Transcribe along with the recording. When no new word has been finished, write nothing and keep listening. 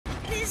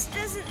This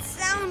doesn't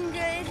sound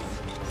good.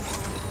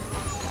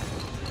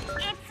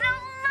 It's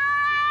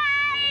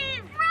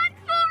alive! Run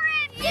for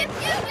it! Yip,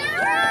 yip, yip!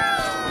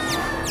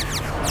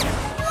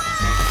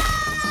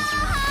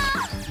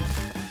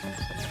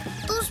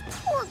 Those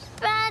poor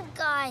bad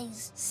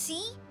guys.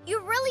 See? You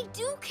really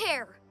do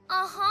care.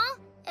 Uh-huh.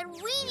 And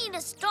we need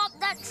to stop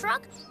that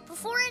truck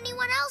before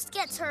anyone else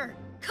gets hurt.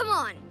 Come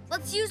on,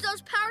 let's use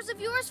those powers of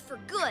yours for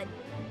good.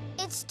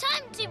 It's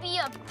time to be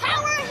a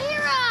power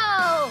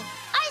hero!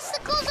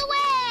 Icicles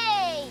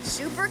away!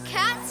 Super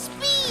cat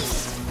speed!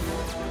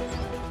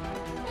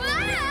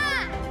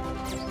 Ah!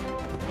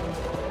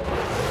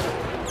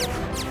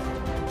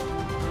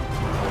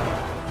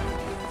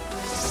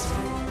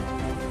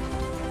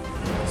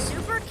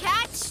 Super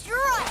cat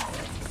strike!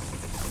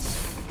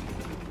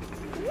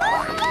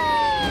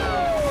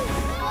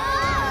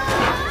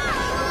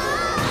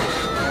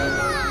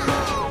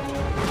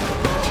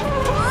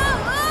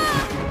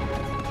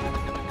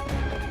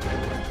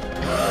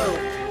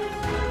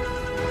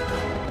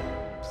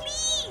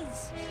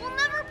 Please! We'll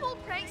never pull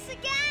pranks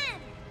again!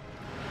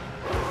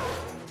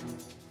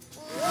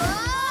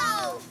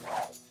 Whoa!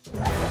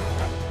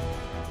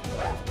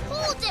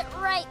 Hold it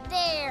right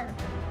there!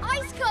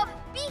 Ice Cub,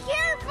 be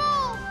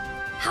careful!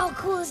 How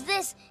cool is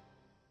this?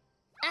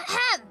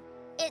 Ahem!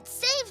 It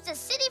saves the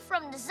city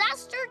from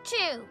disaster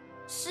too.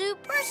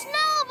 Super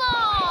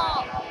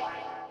Snowball!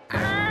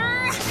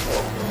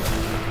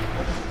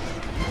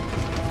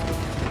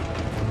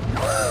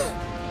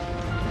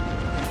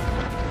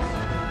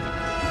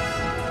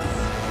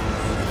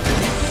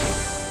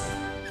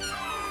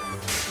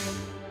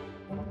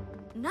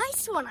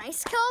 Nice one,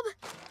 Ice Cub.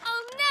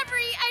 I'll never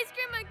eat ice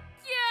cream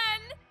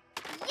again.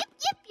 Yip,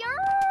 yip,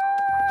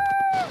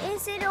 yip.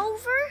 Is it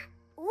over?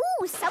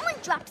 Ooh, someone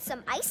dropped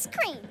some ice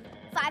cream.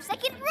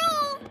 5-second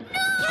rule.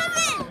 No!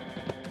 Kevin!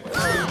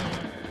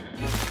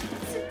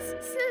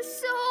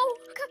 So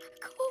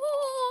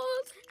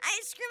cold.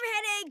 Ice cream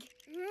headache.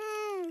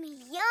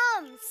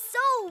 Yum.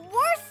 So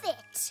worth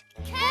it.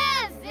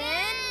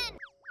 Kevin!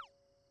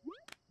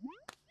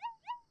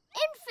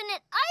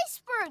 Infinite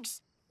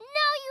icebergs!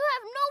 Now you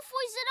have no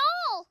voice at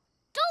all.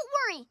 Don't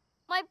worry,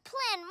 my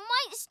plan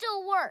might still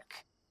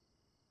work.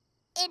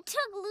 It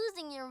took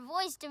losing your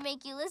voice to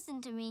make you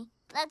listen to me.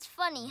 That's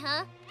funny,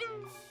 huh?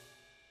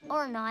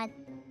 Or not.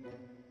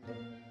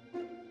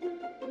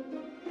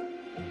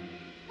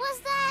 Was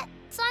that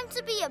time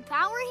to be a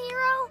power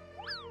hero?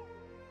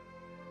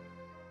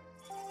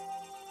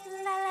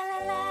 La la la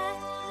la,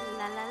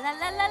 la la la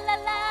la la la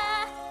la,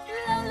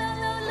 lo lo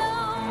lo lo.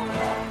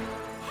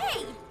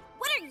 Hey,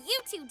 what are you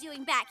two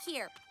doing back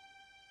here?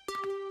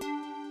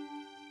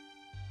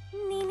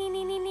 Nee nee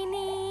nee nee nee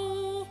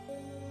nee.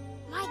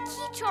 My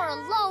keychar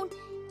alone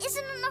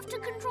isn't enough to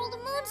control the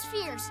moon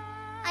spheres.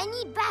 I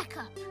need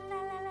backup. La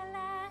la la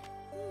la,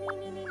 nee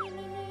nee nee nee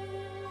nee.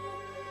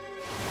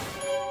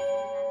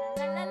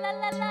 La la la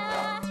la la,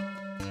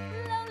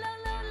 lo lo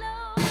lo lo.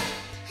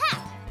 Ha!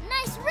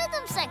 Nice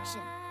rhythm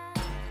section.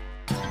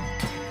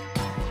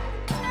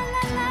 La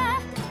la la,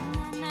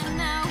 no no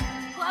no.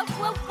 Whoa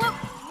whoa whoa.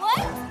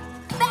 What?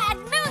 Bad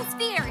moon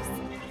spheres.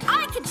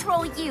 I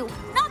control you,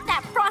 not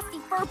that frosty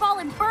furball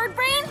and bird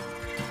brain.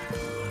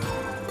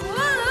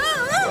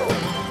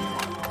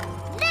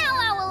 Now,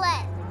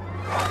 Owlette.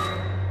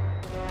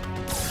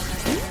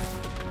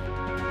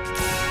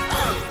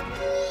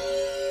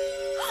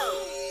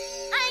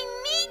 I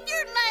need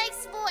your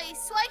nice voice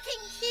so I can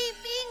keep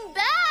being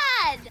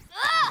bad.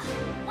 Ugh!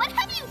 What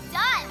have you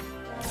done?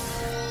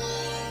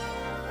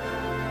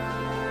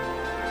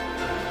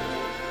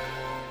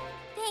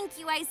 Thank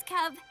you, Ice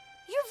Cub.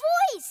 Your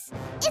voice!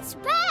 It's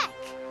back!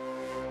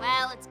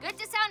 Well, it's good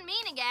to sound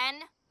mean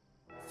again.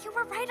 You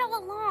were right all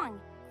along.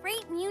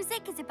 Great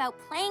music is about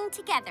playing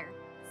together.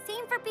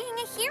 Same for being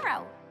a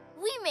hero.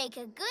 We make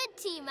a good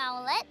team,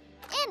 Owlette,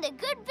 and a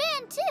good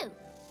band, too.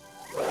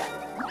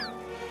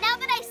 Now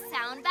that I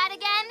sound bad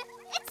again,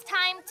 it's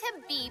time to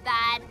be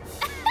bad.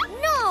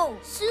 No!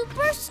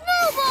 Super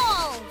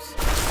snowballs!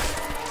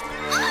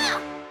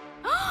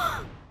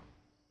 Ah!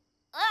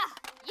 Ugh!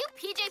 You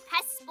PJ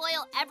pests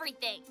spoil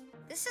everything.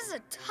 This is a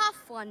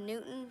tough one,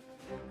 Newton.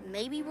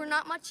 Maybe we're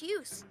not much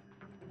use.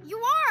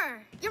 You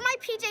are. You're my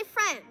PJ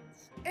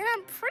friends. And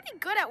I'm pretty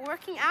good at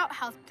working out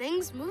how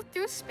things move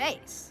through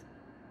space.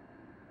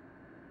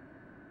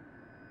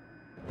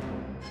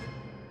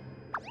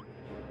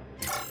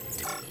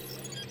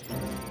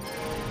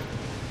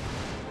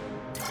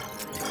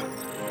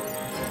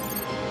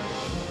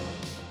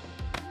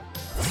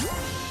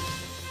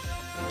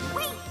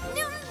 Wait,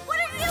 Newton, what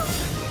are you?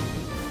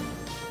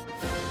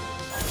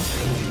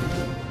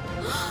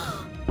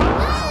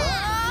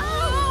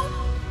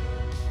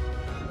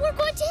 We're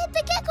going to hit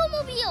the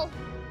Gekko-mobile!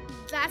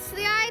 That's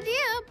the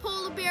idea,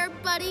 polar bear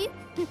buddy.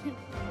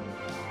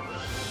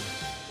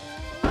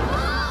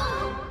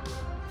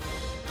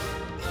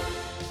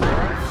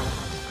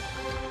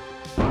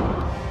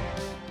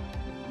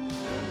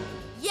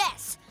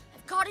 Yes,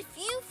 I've got a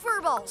few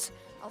furballs.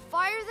 I'll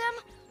fire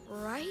them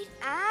right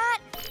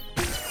at...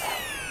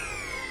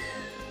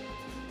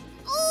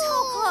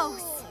 So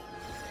close.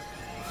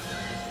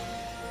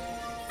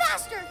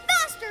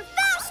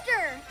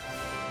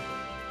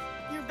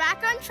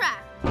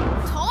 track.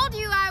 Told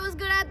you I was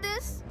good at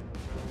this.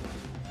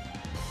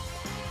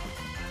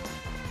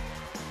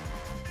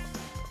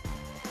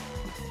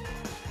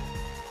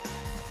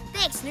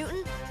 Thanks,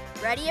 Newton.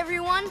 Ready,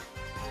 everyone?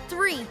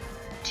 3,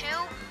 2,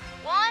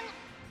 1,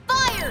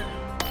 fire!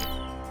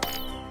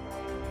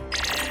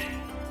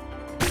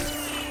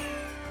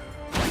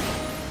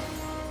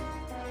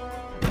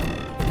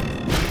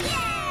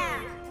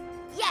 Yeah!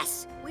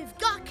 Yes, we've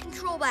got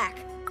control back.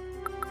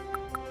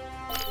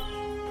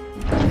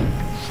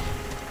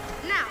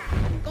 Now,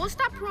 go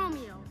stop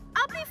Romeo.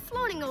 I'll be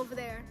floating over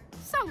there,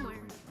 somewhere.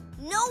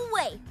 No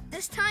way!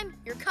 This time,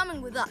 you're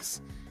coming with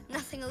us.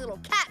 Nothing a little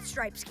cat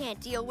stripes can't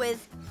deal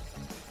with.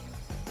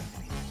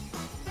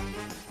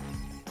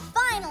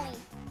 Finally!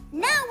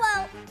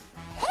 Now,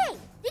 hey,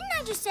 didn't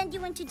I just send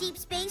you into deep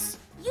space?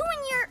 You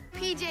and your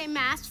PJ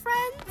Masks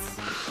friends?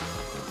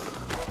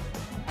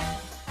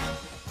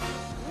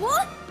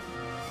 What?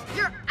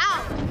 You're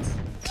out!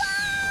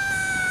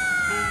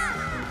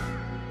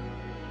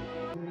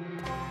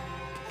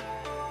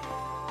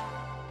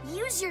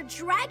 Use your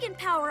dragon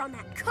power on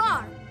that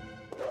car.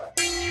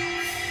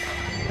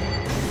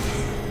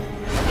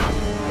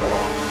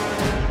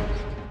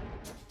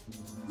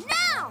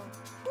 Now,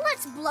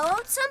 let's blow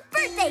out some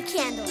birthday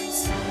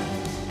candles.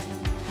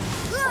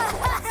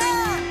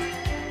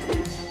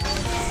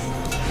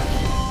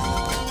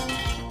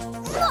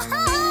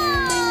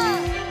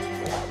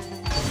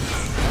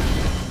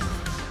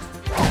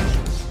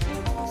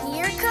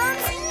 Here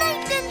comes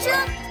Night Ninja.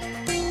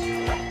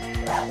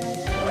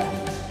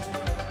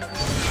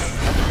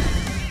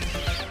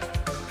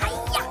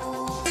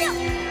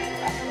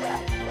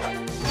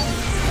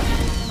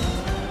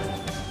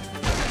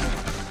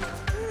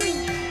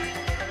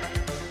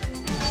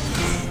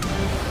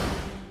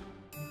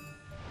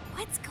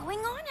 What's going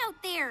on out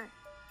there?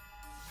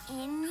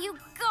 In you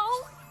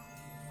go.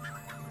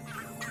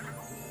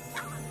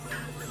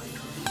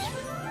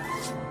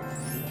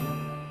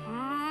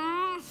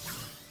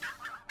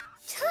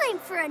 Time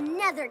for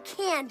another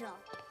candle.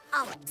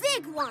 A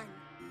big one.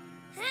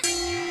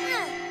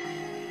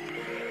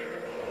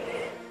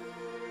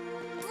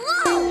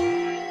 Blow!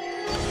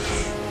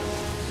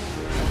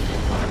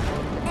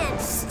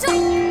 And stop!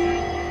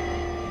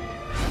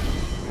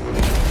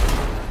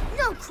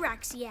 No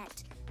cracks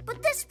yet,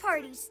 but this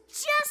party's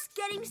just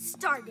getting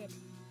started.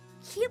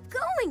 Keep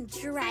going,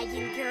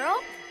 Dragon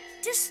Girl.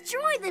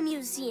 Destroy the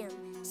museum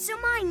so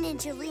my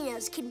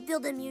Ninjalinos can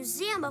build a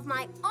museum of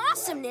my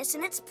awesomeness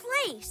in its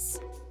place.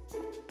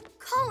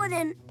 Call it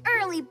an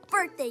early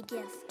birthday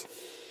gift.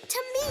 To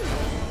me.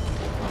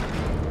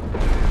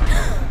 I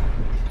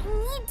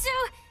need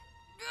to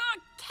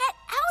get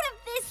out of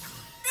this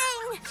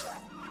thing.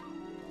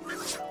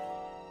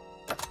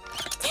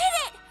 Did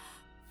it!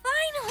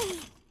 Finally!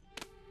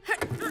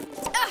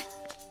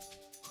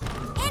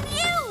 And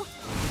you!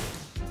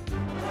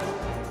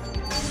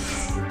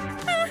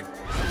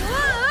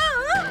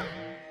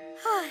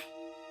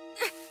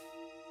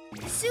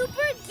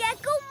 Super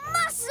Gekko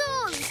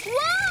muscles!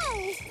 Whoa!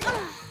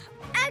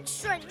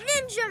 Extra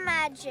ninja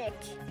magic.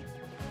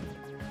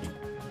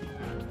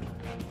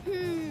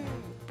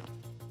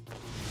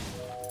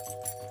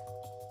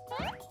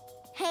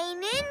 Hey,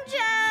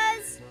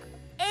 ninjas!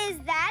 Is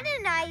that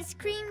an ice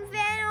cream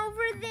van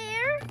over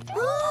there?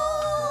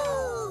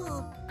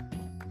 Ooh!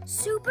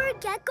 Super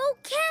Gekko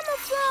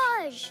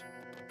camouflage!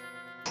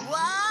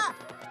 What?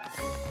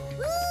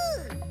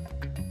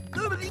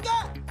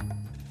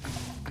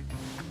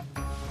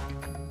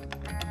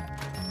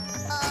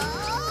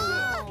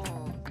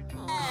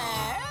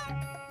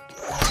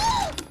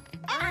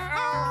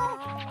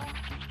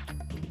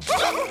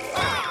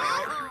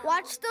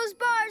 Watch those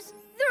bars.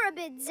 They're a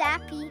bit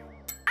zappy.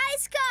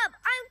 Ice Cub,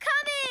 I'm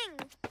coming!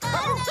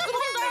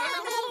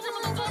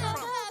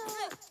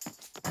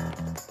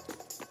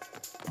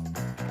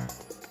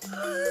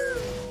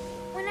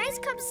 When Ice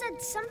Cub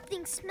said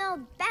something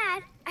smelled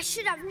bad, I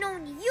should have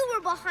known you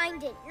were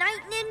behind it,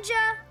 Night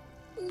Ninja.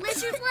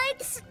 Lizard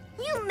legs,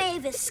 you may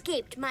have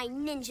escaped my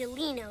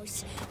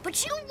Ninjalinos,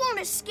 but you won't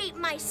escape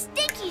my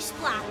stinky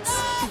splats.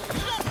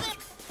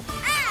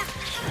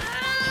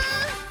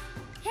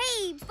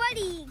 Hey,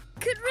 buddy,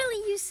 could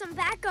really use some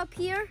backup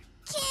here.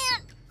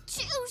 Can't.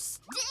 Too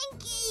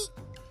stinky.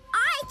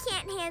 I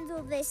can't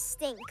handle this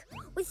stink.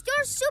 With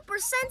your super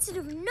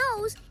sensitive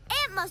nose,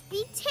 it must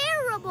be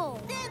terrible.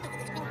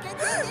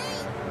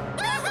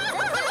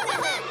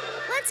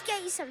 Let's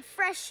get you some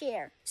fresh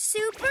air.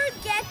 Super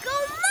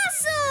Gekko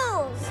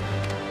muscles!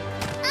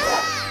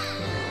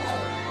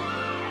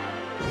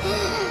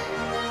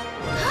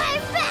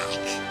 I'm back!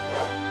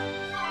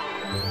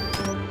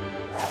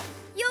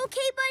 You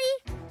okay, buddy?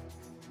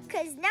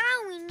 'Cause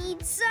now we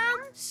need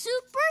some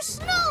Super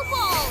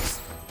snowballs.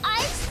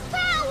 Ice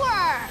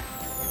power.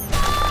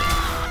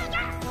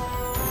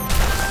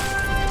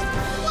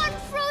 One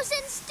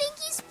frozen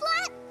stinky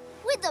splat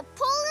with a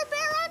polar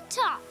bear on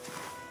top.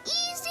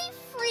 Easy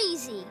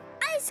freezy.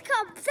 Ice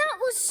Cub. That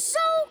was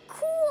so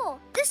cool.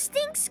 The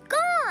stink's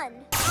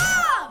gone.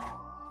 Ah!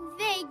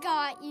 They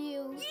got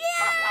you.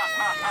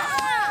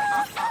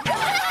 Yeah!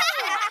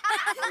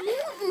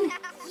 Newton,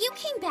 you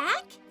came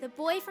back? The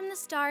boy from the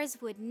stars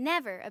would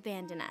never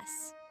abandon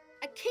us.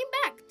 I came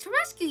back to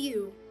rescue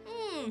you.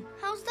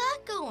 How's that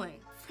going?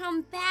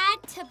 From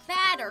bad to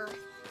badder.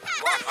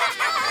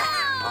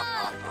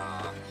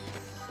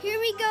 Here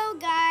we go,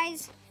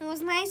 guys. It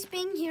was nice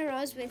being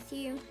heroes with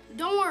you.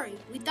 Don't worry,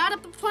 we thought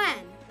up a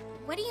plan.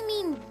 What do you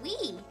mean,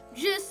 we?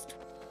 Just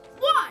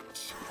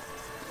watch.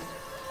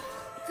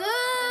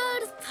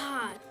 Good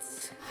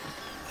thoughts.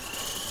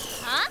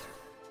 Huh?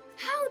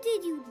 How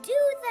did you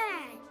do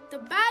that? The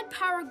bad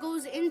power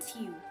goes into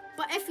you.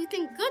 But if you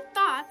think good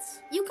thoughts,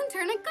 you can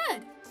turn it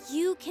good.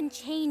 You can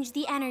change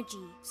the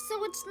energy.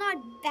 So it's not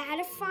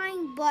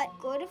badifying, but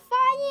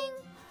goodifying?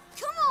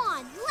 Come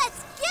on,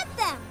 let's get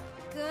them.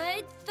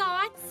 Good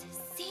thoughts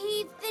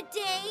save the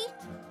day.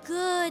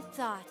 Good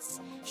thoughts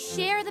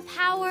share the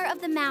power of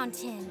the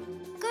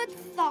mountain. Good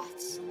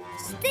thoughts.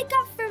 Stick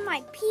up for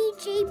my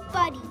PJ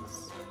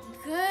buddies.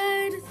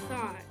 Good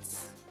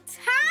thoughts.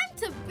 Time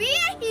to be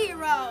a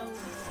hero.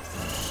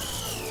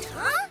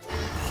 Huh?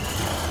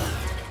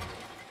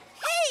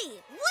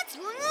 Hey, what's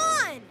going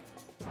on?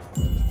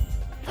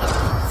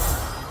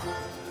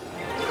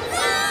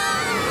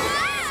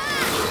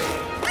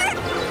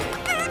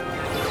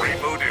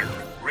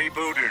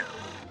 Rebooter.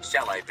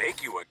 Shall I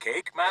bake you a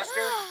cake,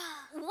 Master?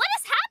 What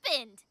has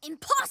happened?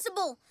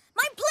 Impossible!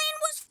 My plan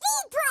was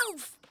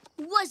foolproof!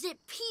 Was it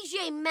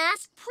PJ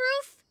Masks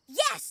proof?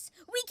 Yes!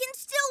 We can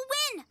still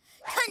win!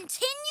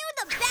 Continue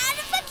the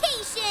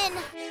badification!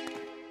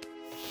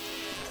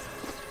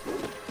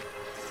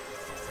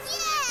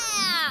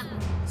 Yeah!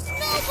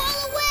 Snowball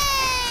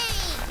away!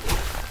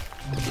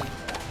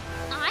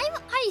 I'm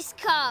Ice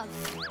Cuff.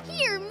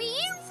 Hear me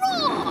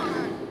roar!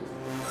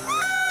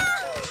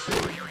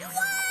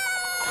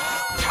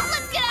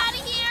 Let's get out of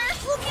here!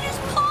 Look at his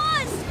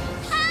paws!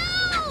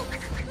 Help!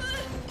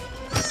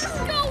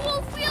 Go,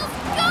 Wolfies,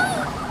 go!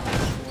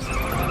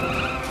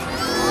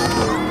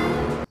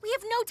 We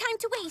have no time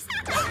to waste.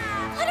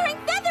 Fluttering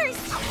feathers!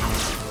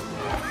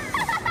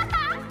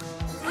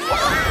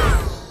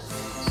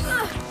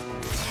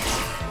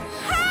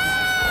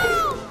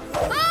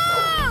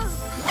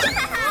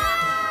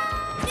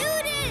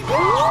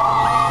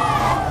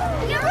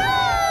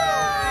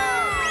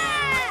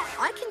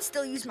 I can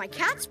still use my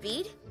cat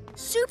speed.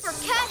 Super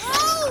cat.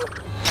 Oh!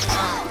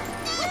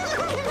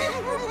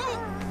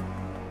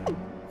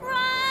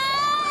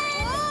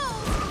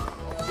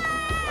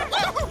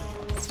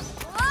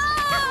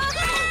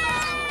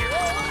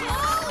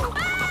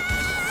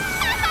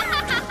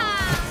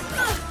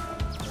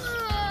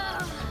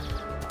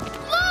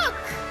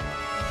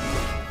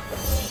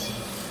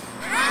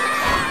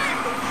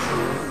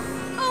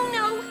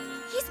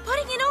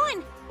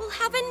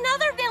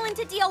 Another villain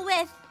to deal with.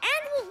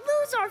 And we'll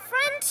lose our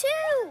friend,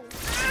 too.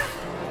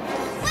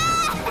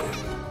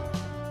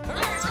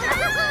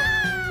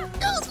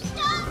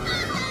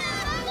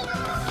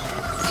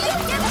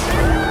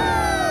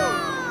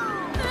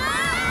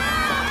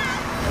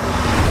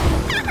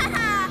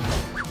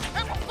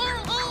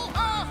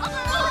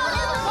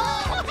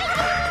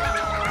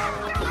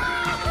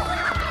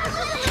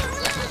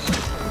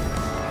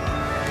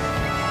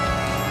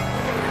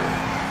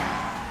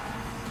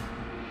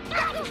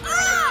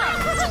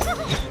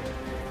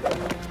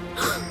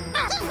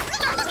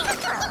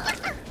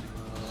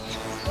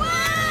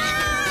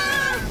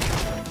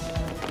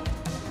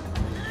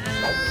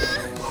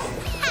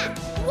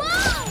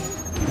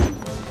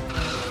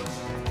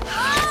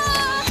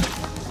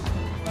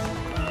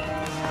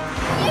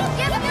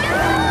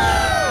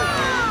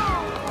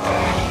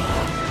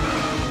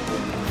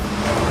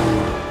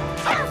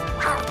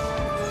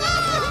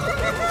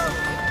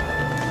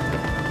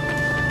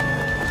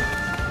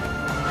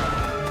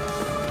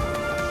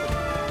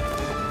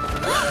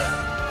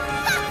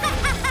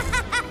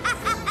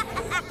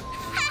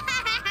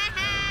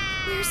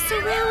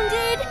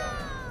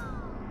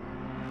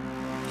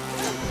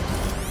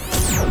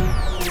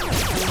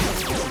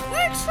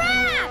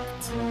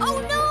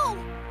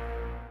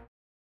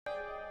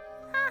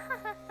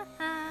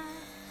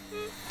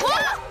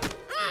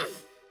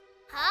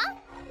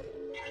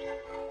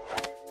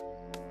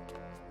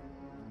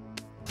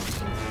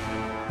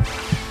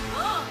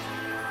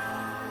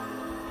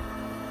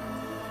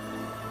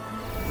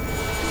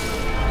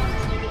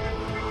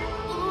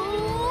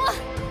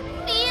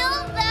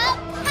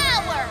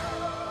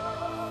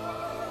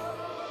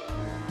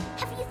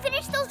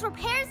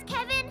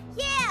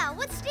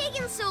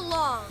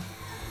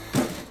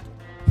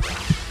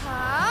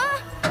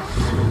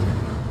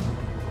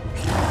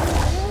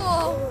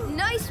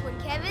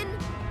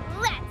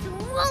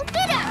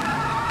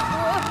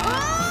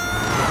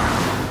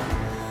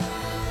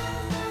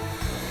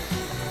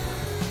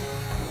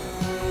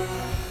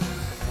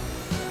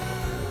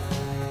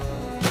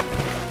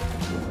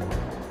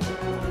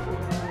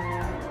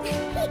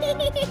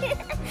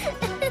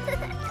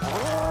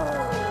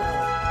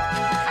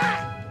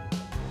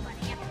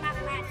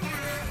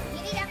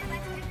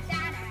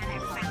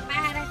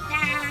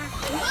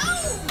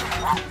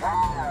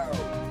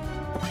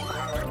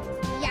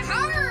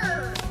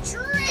 Yahar!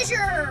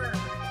 Treasure!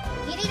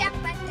 Giddy up,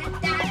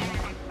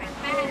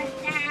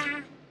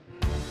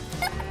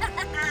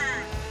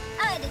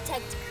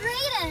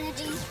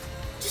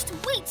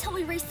 Just wait till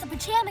we race the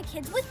Pajama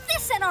Kids with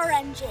this in our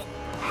engine.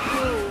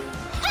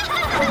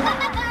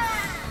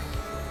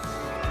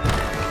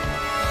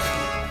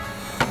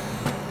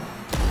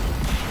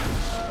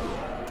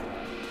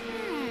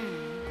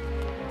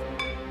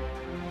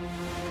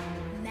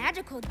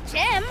 Magical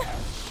gem?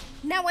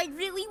 Now I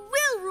really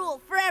will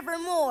rule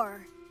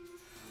forevermore.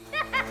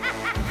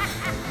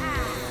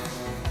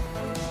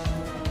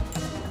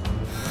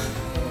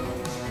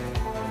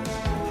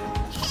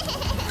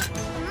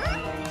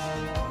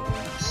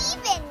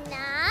 Even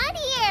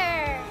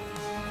naughtier.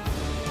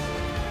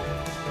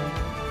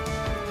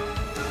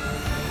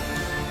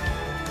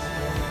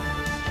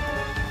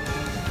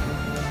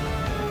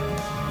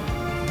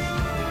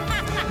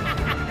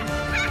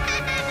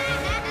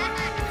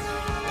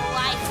 Oh,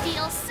 I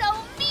feel so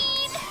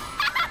mean.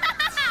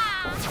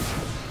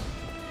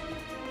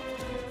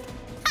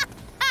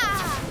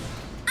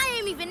 I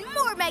am even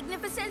more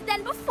magnificent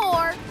than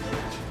before.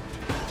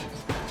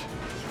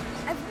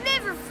 I've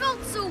never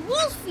felt so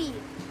wolfy.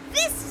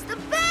 This is the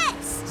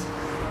best.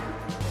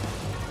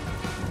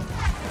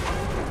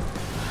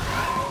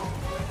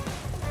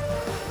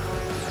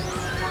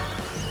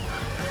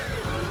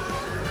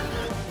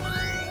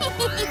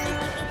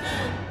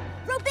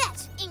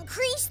 Robette,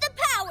 increase the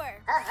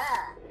power.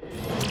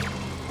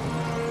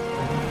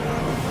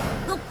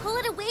 We'll pull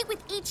it away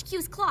with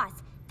HQ's claws,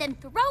 then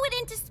throw it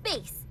into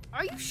space.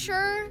 Are you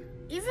sure?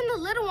 Even the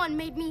little one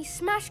made me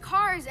smash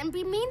cars and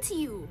be mean to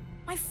you.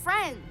 My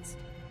friends.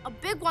 A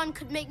big one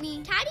could make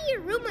me... Tidy your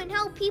room and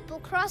help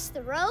people cross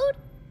the road?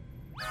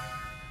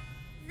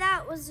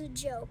 That was a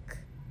joke.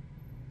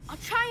 I'll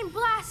try and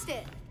blast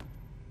it.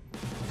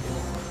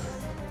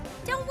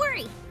 Don't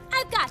worry,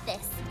 I've got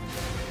this.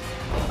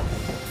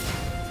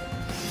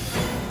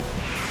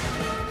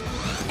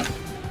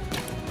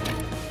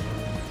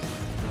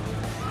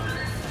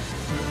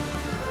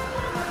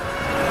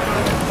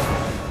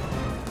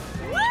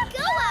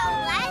 Go,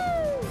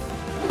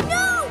 Owlette!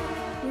 No!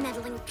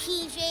 Meddling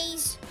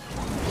PJs.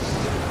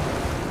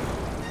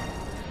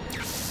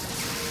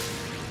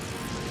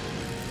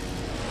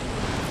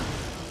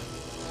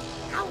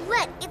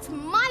 Owlette, it's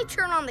my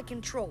turn on the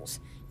controls.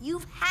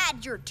 You've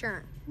had your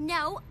turn.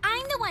 No,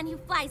 I'm the one who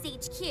flies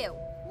HQ.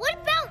 What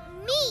about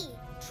me?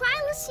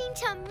 Try listening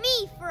to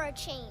me for a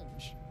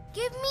change.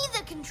 Give me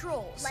the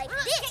controls. Like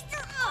this. Get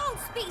your own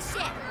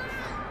spaceship.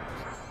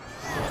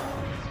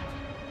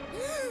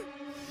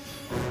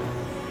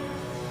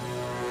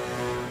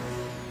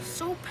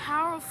 So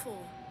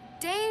powerful.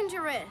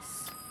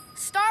 Dangerous.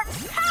 Start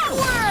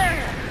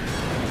power!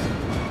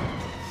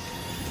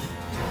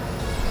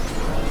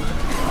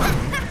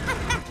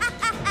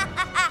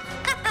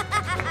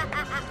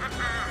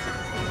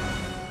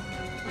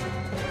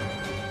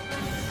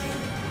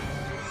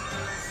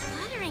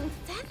 Fluttering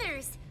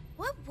feathers.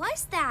 What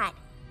was that?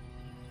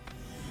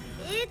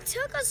 It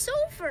took us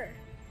over.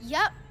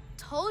 Yep,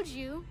 told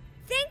you.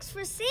 Thanks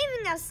for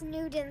saving us,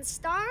 Newton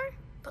Star.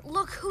 But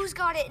look who's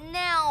got it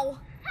now.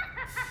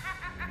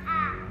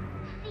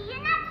 See you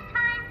next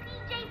time,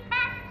 PJ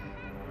Pests.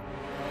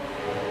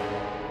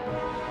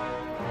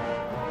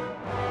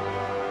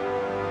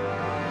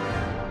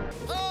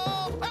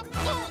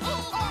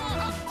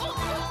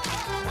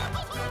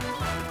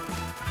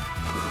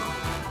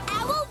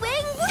 Owl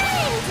wing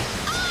wind!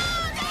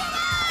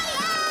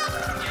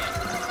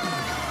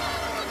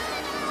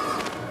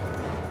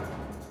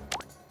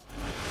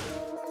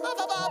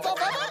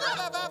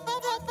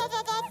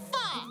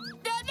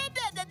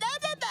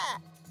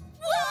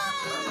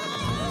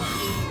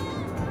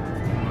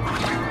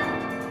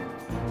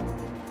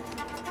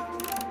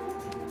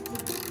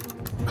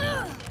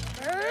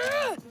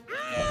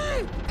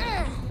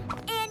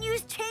 And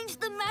you've changed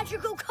the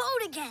magical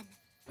code again.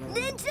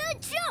 Ninja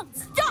jump!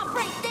 Stop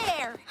right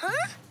there!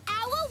 Huh?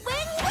 Owl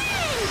wing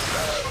wind!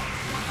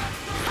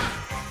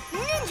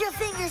 Ninja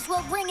fingers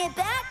will bring it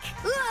back.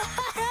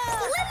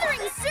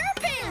 Slithering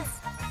serpents!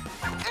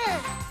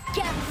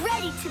 Get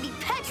ready to be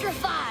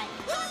petrified.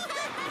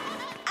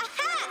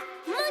 Aha!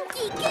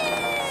 Monkey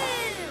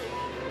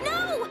goo!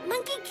 No!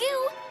 Monkey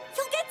goo!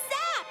 You'll get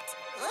zapped!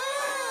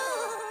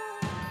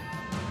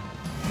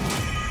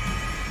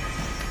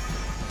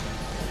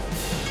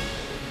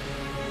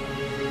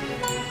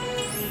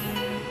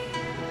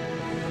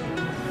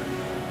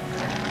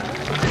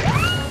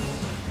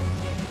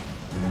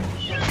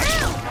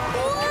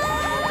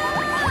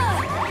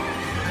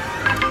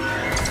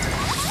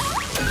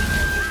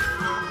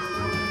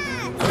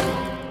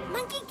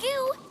 Monkey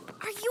goo!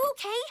 Are you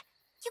okay?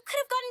 You could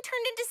have gotten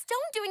turned into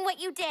stone doing what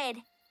you did.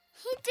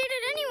 He did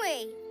it anyway,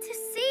 to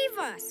save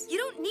us. You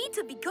don't need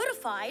to be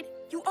goodified.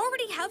 You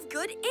already have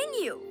good in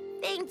you.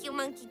 Thank you,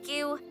 Monkey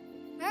goo.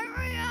 Get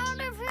me out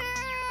of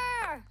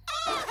here!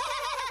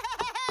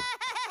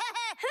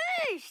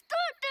 Hey,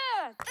 stop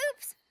that!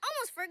 Oops,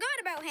 almost forgot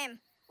about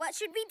him. What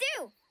should we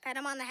do? Pat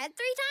him on the head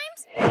 3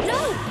 times?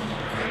 No!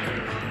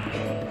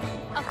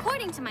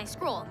 According to my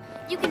scroll,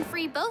 you can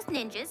free both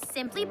ninjas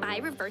simply by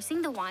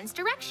reversing the wand's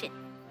direction.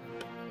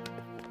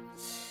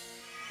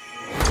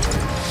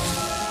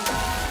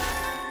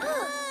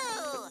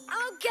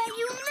 I'll get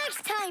you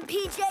next time,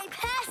 PJ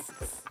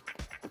Pests!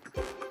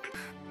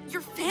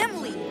 Your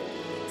family!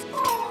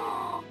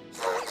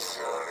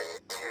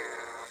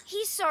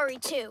 He's sorry,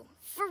 too,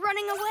 for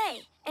running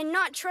away and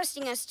not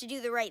trusting us to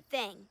do the right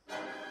thing.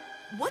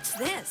 What's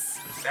this?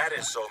 That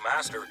is so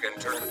Master can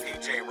turn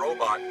PJ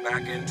Robot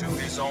back into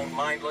his own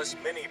mindless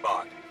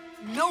mini-bot.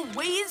 No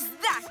way is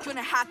that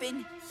gonna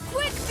happen!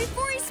 Quick,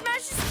 before he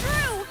smashes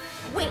through!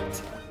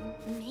 Wait,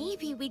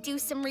 maybe we do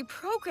some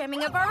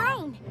reprogramming of our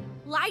own.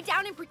 Lie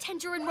down and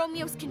pretend you're in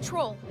Romeo's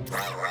control.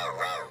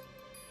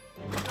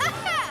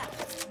 Aha!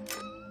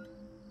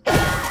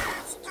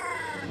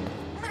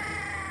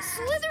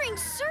 Slithering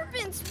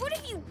serpents, what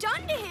have you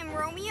done to him,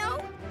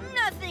 Romeo?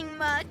 Nothing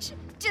much.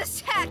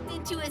 Just hacked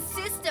into a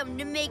system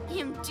to make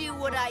him do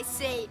what I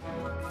say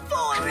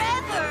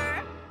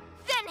forever.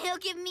 Then he'll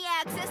give me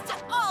access to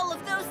all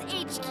of those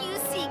HQ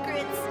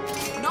secrets.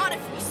 Not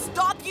if we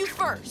stop you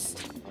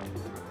first!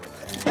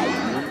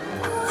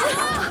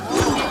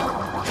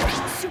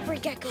 Super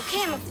Gekko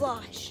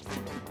camouflage.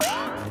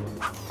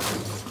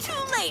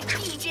 Too late,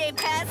 PJ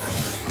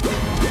Pests.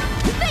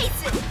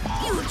 Face it,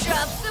 you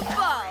dropped the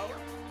ball.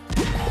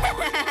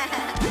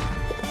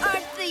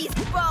 Aren't these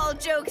ball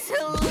jokes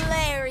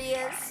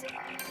hilarious?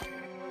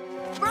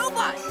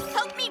 Robot,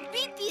 help me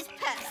beat these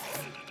pests.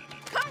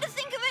 Come to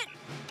think of it,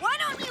 why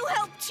don't you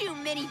help too,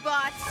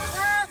 mini-bots?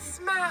 Yes,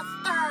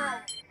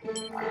 Master!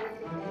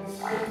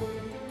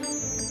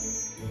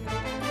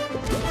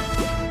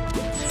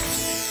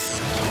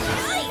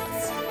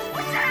 Yikes!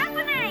 What's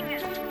happening?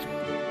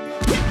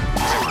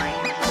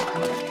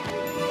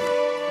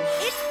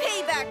 It's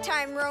payback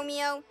time,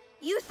 Romeo.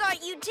 You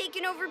thought you'd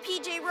taken over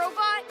PJ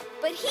Robot,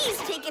 but he's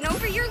taken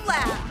over your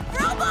lab.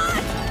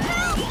 Robot,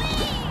 help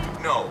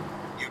me! No,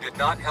 you did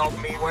not help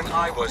me when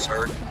I was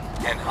hurt,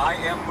 and I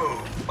am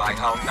moved by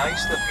how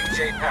nice the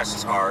PJ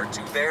Pests are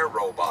to their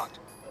robot.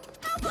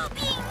 How about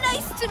being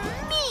nice to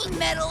me,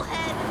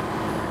 metalhead?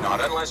 Not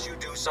unless you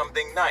do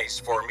something nice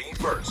for me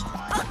first.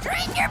 I'll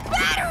drain your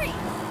battery!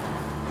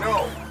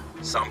 No,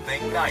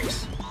 something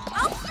nice.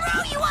 I'll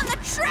throw you on the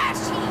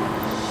trash heap!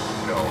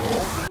 No.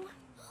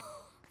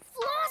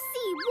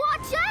 Flossie,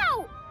 watch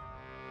out!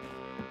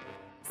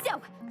 So,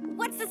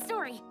 what's the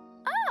story?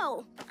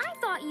 Oh, I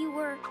thought you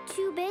were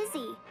too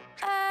busy.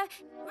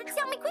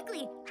 Tell me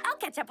quickly. I'll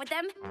catch up with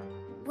them.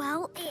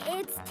 Well,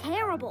 it's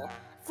terrible.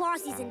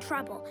 Flossie's in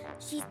trouble.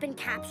 She's been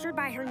captured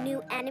by her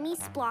new enemy,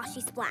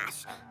 Sploshy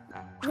Splash.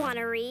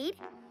 Wanna read?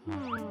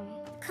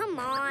 Come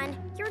on.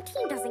 Your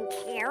team doesn't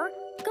care.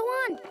 Go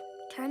on.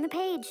 Turn the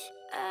page.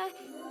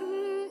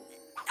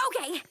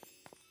 Okay.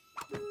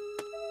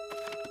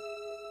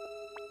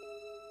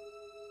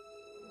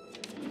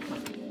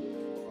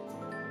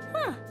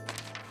 Huh.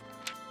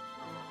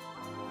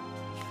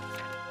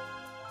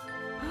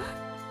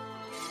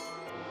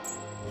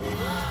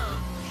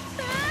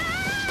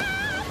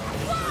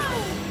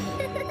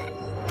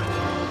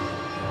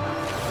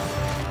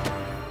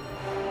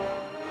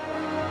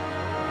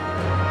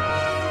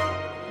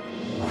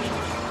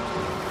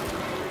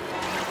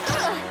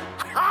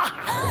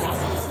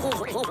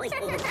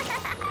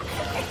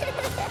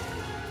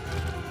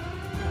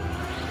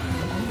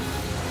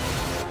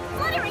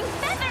 Fluttering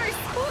feathers!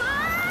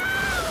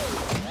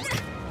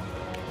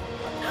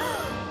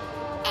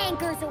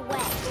 Anchors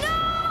away.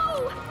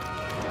 No!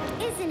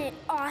 Isn't it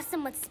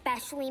awesome what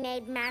specially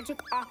made magic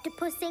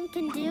octopus ink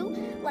can do?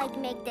 Like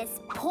make this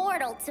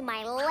portal to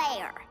my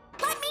lair.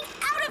 Let me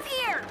out of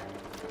here!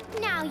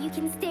 Now you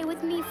can stay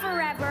with me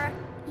forever.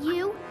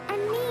 You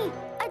and me,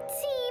 a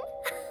team.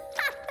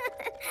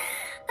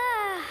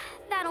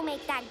 That'll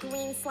make that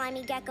green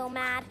slimy gecko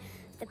mad.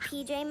 The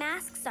PJ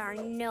masks are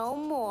no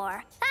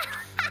more.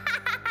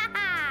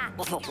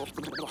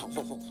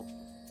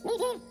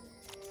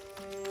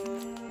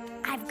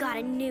 I've got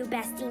a new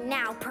bestie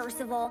now,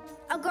 Percival.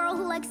 A girl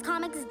who likes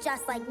comics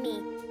just like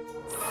me.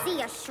 See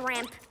ya,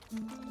 shrimp.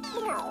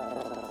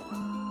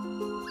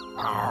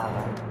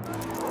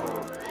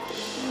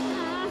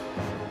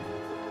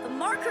 The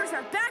markers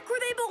are back where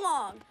they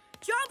belong.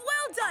 Job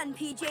well done,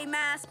 PJ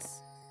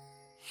Masks.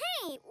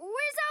 Hey,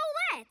 where's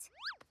Owlette?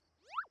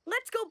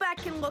 Let's go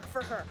back and look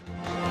for her.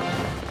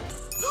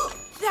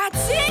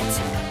 That's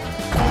it!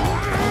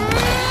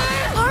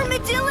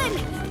 Armadillon,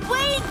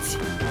 wait!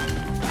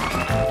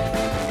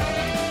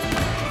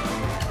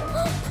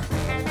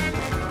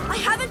 I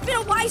haven't been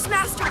a wise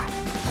master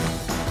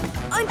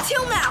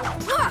until now.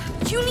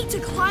 You need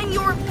to climb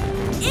your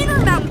inner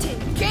mountain.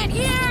 Can't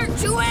hear,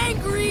 too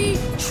angry!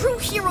 True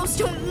heroes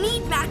don't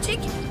need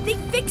magic. They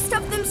fix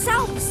stuff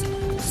themselves.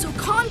 So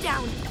calm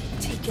down.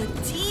 Take a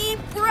deep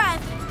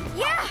breath.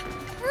 Yeah,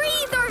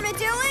 breathe,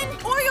 Armadillon,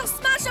 Or you'll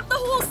smash up the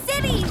whole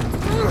city.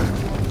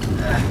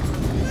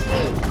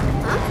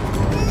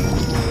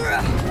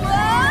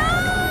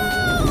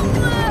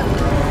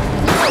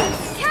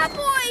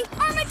 Catboy,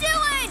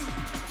 Armadillon!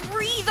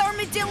 Breathe,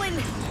 Armadillon.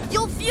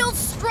 You'll feel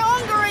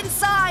stronger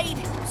inside.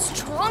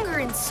 Stronger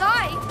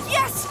inside?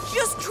 Yes,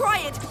 just try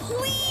it,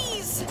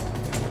 please.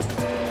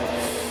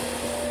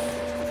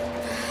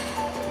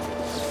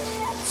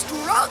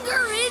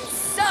 Stronger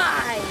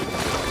inside!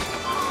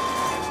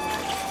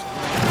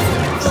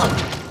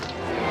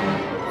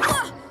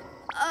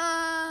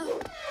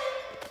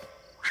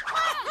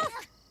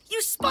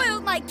 You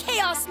spoiled my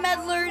chaos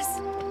meddlers!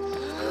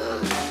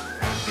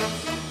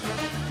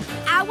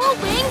 Owl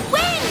Wing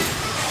win!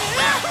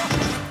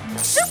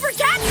 Super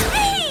Cat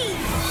speed!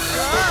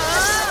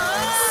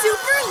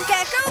 Super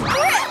Gekko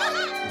grip!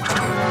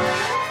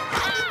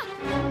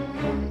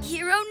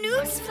 Hero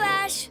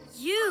newsflash,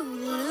 you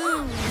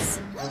lose.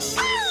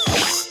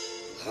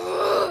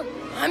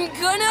 I'm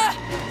gonna...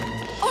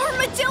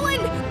 Armadillo!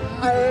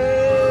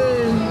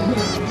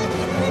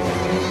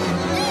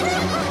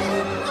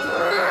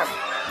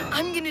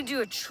 I'm gonna do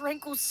a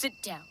tranquil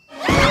sit-down.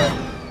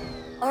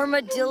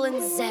 Armadillo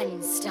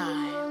Zen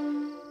style.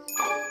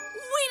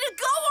 Way to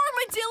go,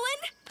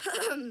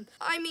 Armadillo!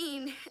 I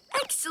mean,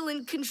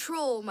 excellent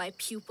control, my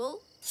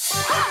pupil.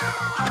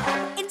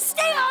 And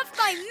stay off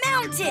my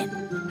mountain!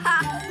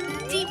 Ha!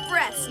 Deep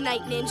breaths,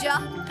 Night Ninja.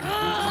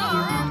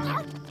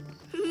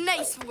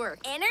 Nice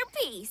work. Inner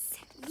peace.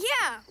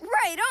 Yeah,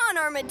 right on,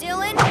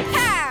 Armadillo.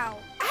 Pow!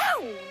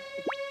 Ow!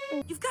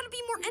 You've got to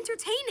be more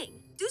entertaining.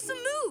 Do some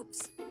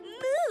moves.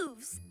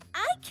 Moves.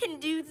 I can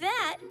do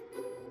that.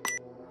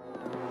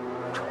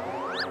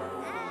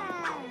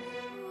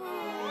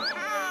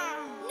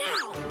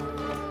 Now!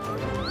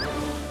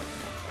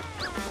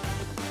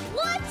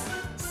 What?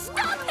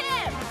 Stop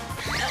him!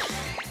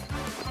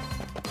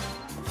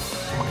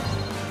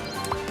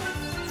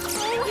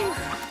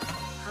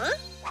 Huh?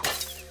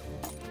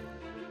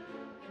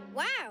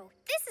 Wow,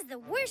 this is the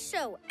worst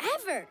show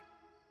ever.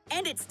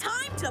 And it's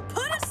time to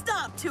put a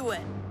stop to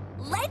it.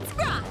 Let's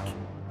rock!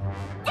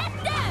 Get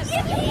them!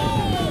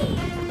 Yippee!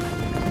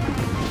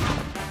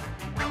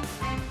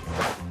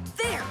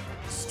 There,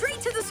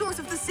 straight to the source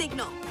of the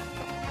signal.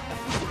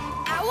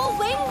 Owl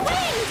Wing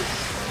win!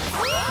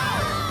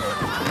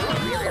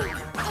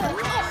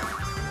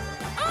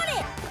 On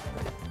it!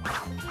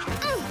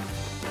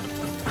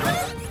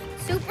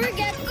 Super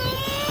Gekko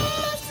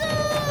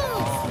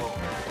muscles!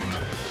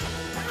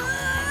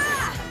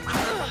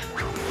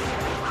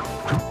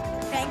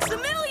 Thanks a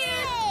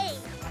million. Hey!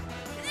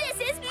 This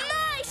is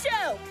my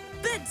show!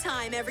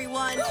 Bedtime,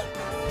 everyone.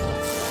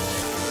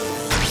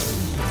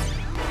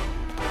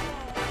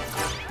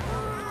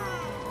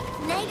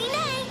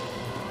 Nighty-night!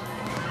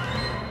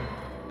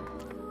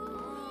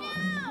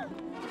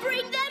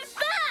 Bring them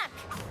back!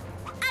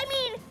 I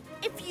mean,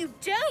 if you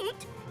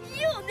don't,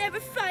 you'll never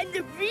find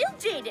the real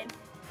Jaden.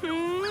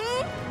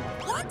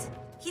 What?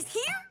 He's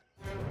here?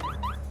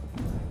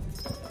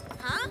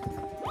 Huh?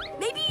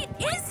 Maybe it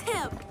is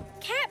him.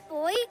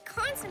 Catboy,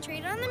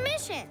 concentrate on the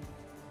mission.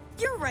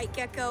 You're right,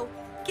 Gekko.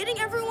 Getting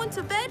everyone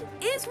to bed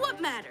is what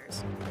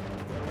matters.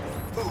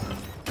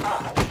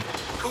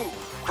 Ooh,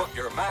 put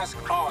your mask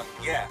on,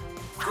 yeah.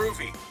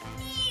 Groovy.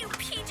 You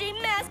PJ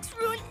Masks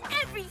ruin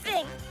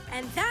everything.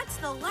 And that's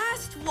the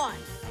last one.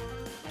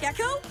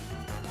 Gekko?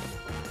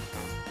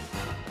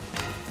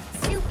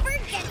 Super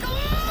Gekko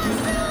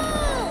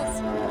muscles!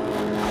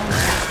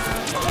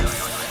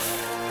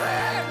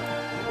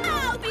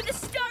 I'll be the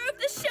star of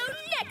the show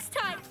next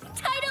time.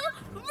 Title,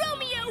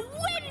 Romeo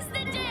wins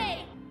the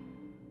day.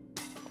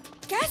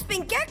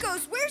 Gasping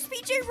geckos, where's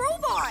PJ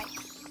Robot?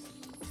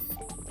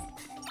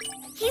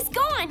 He's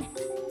gone.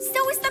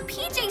 So is the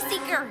PJ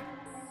Seeker.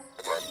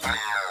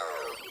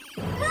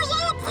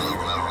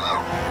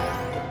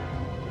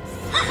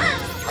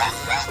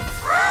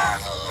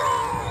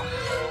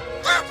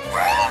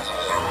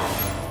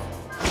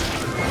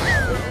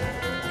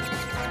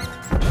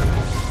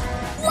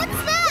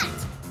 What's that?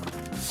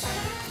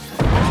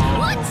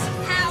 What?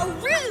 How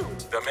rude!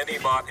 The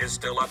mini-bot is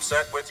still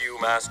upset with you,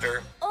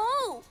 Master.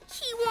 Oh,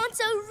 he wants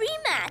a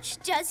rematch,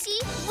 does he?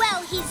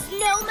 Well, he's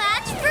no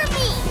match for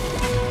me.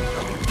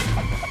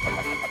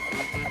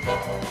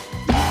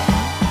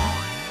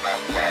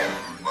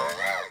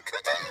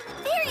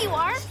 There you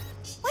are.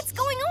 What's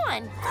going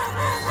on?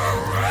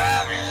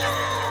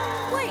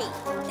 Wait,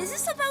 is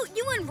this about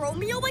you and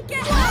Romeo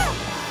again?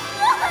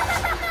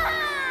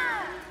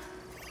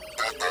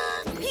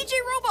 PJ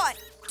Robot,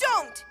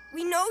 don't!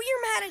 We know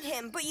you're mad at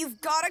him, but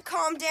you've got to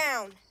calm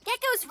down.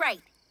 Gekko's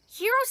right.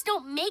 Heroes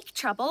don't make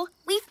trouble.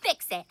 We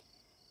fix it.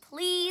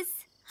 Please.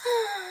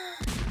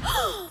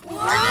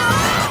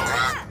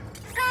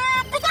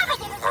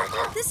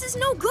 This is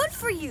no good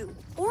for you,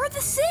 or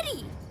the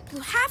city.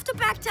 You have to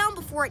back down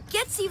before it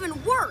gets even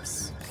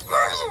worse.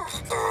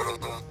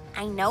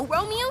 I know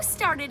Romeo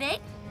started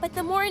it, but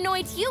the more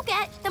annoyed you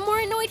get, the more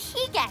annoyed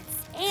he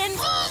gets. And...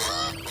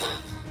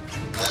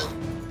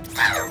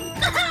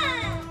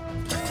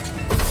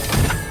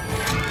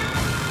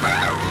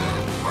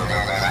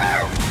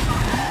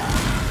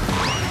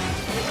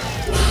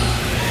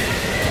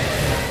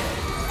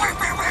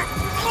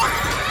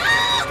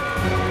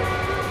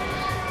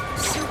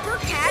 Super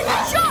Cat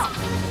jump!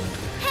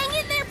 Hang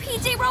in there,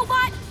 PJ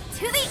Robot!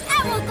 To the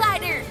Owl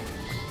Glider!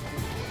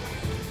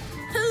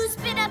 Who's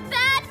been a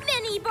bad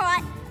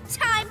mini-bot?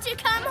 Time to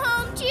come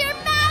home to your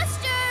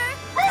master!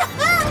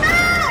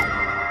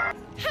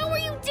 How are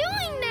you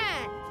doing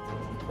that?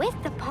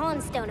 With the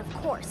Pawn Stone, of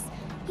course.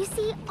 You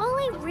see, all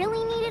I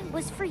really needed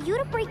was for you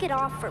to break it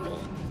off for me.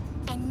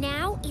 And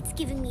now it's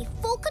giving me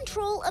full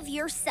control of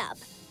your sub.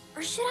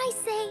 Or should I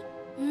say,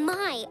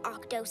 my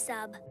octo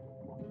sub.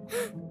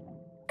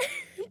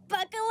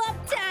 Buckle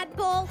up,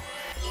 Tadpole.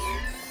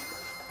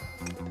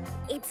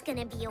 It's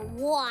gonna be a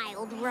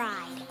wild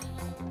ride.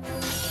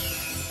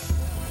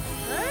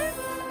 Huh?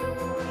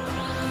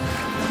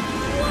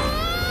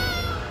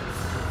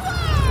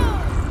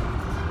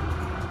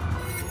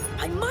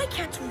 By my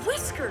cat's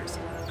whiskers!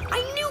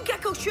 I knew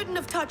Gekko shouldn't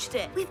have touched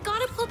it. We've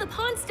got to pull the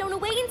pond stone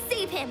away and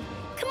save him.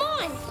 Come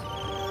on!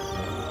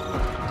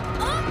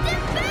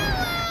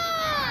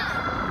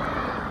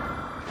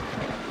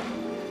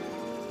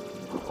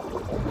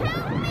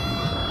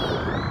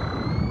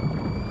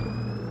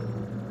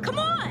 Come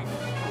on!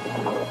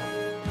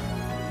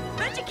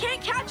 Bet you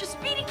can't catch a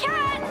speedy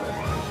cat!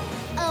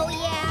 Oh,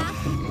 yeah?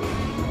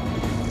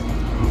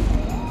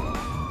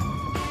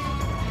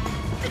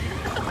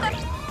 Hi,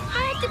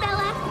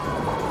 Octobella.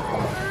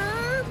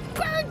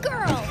 Bird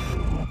girl!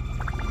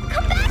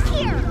 Come back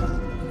here!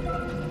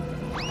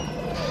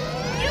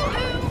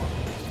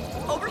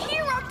 Yoo-hoo! Over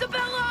here,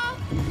 Octobella!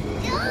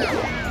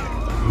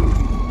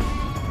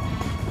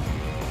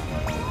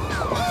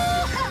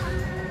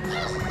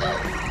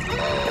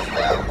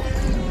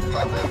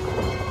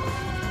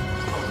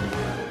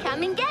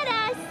 Come and get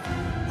us!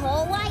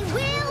 Oh, I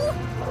will!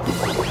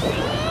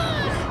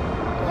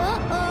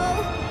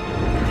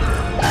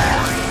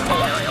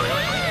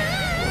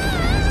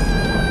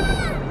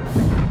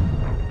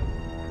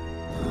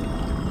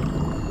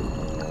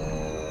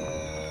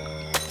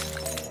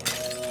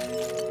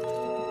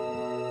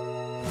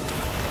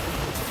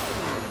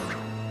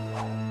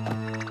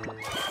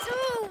 So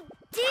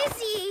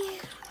dizzy.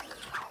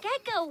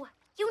 Gekko,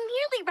 you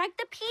nearly wrecked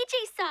the PJ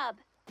sub.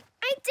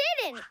 I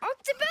didn't.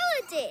 Octobella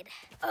did.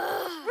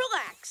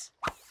 Relax.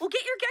 We'll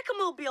get your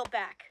Gekko-mobile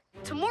back.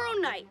 Tomorrow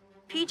night.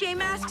 PJ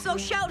Masks, so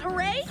shout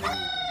hooray!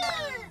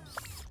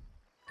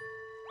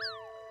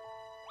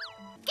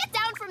 Get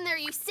down from there,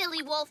 you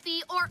silly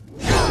Wolfie, or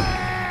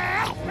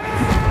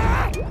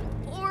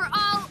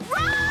I'll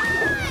run!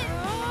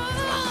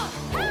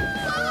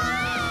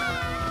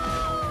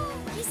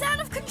 He's out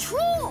of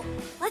control.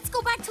 Let's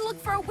go back to look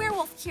for a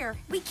werewolf cure.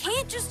 We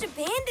can't just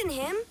abandon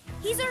him.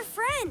 He's our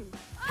friend.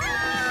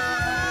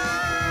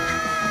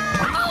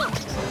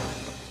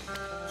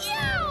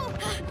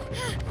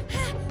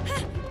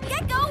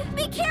 Gekko,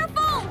 be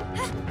careful!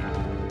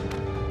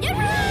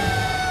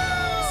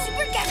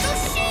 Super Gekko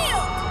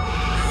shield!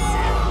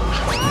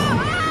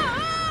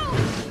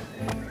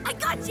 I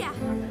gotcha!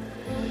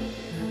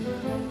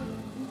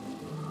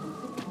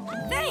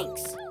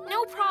 Thanks.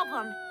 No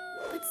problem.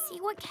 But see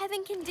what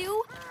Kevin can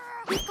do?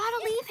 We've got to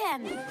leave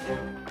him.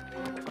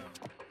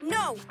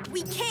 No,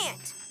 we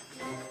can't.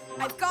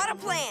 I've got a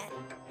plan.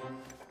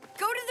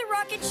 Go to the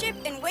rocket ship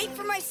and wait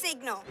for my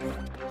signal.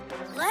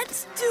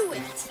 Let's do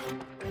it.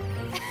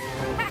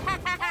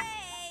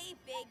 Hey,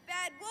 big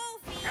bad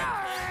Wolfie,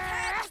 can't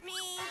catch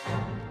me.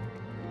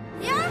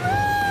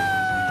 Yahoo!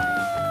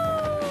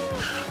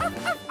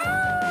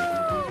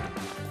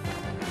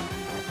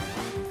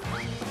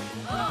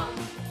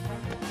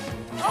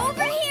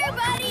 Over here,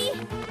 buddy.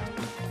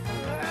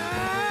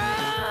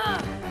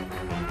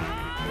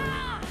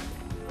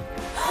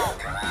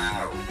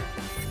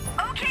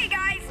 Okay,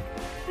 guys,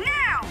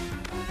 now.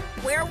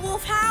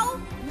 Werewolf howl,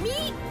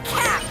 meet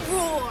cat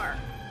roar.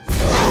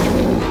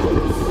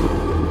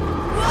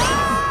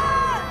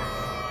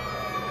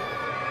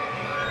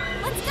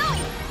 Let's go.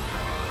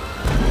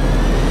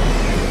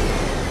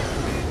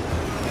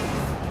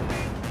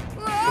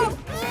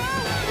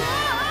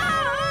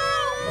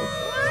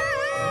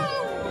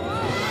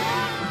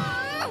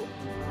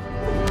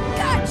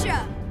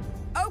 Gotcha.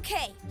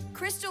 Okay,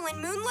 Crystal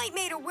and Moonlight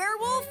made a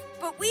werewolf,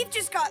 but we've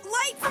just got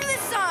light from the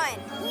sun.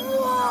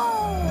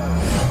 Whoa!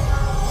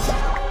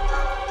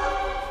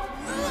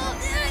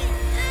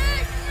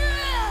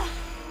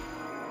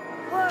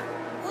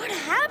 What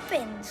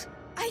happened?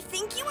 I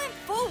think you went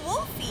full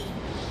Wolfie.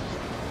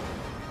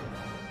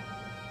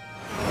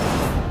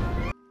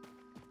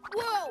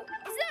 Whoa,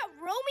 is that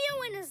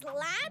Romeo in his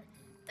lab?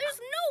 There's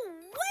no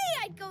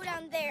way I'd go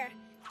down there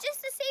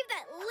just to save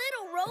that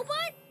little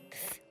robot.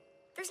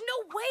 There's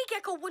no way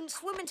Gekko wouldn't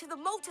swim into the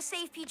moat to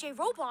save PJ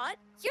Robot.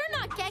 You're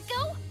not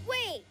Gekko.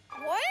 Wait,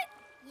 what?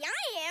 Yeah,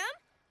 I am.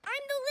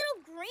 I'm the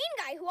little green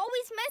guy who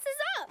always messes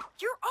up.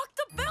 You're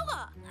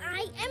Octobella.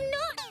 I am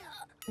not.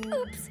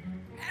 Oops.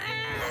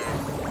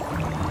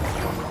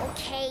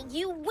 Okay,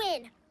 you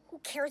win. Who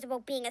cares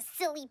about being a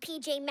silly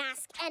PJ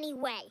Mask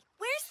anyway?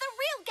 Where's the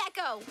real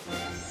Gekko?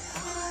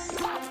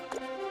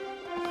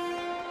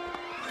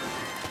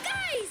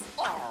 Guys!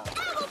 Owl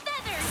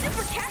feathers!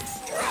 Super Cat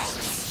Strike!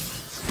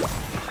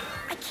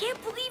 I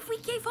can't believe we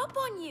gave up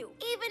on you.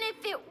 Even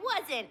if it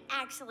wasn't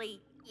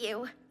actually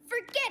you.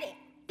 Forget it.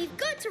 We've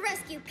got to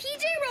rescue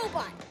PJ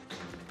Robot.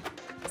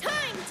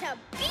 Time to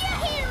be a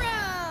hero!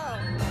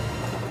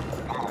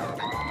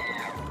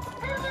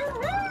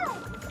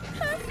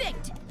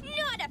 Perfect!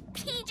 Not a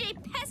PJ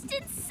pest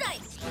in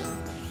sight!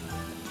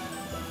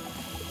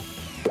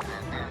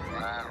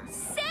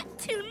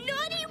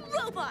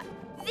 robot.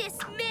 This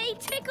may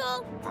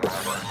tickle.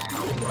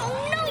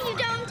 Oh, no, you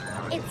don't.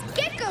 It's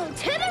Gekko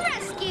to the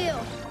rescue.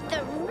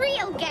 The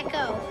real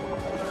Gekko.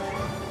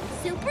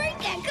 Super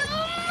Gekko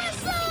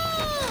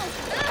muscles!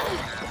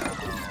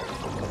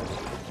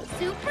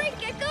 Super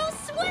Gekko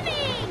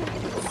swimming!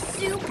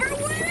 Super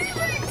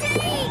whatever it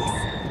takes!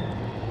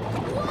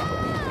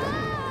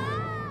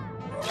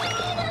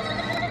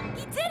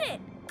 He did it!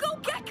 Go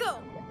Gekko!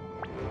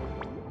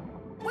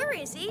 Where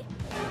is he?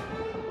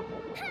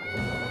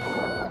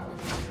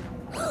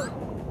 Whoa,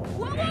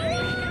 whoa,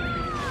 whoa!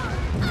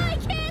 I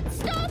can't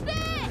stop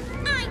it!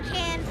 I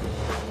can.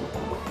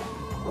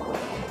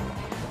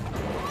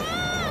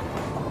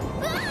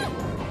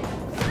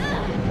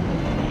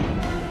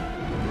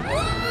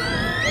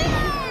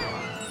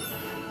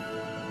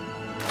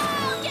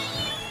 I'll get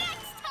you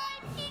next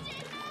time, PJ.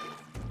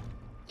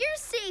 You're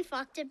safe,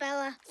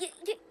 Octobella.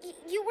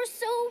 You were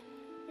so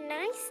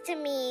nice to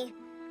me.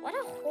 What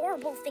a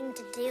horrible thing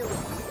to do.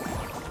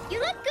 You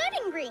look good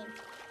in green.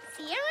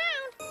 See you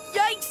around.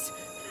 Yikes!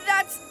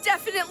 That's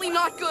definitely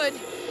not good.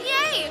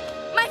 Yay!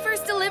 My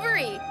first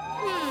delivery.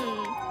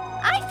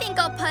 I think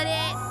I'll put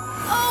it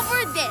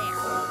over there.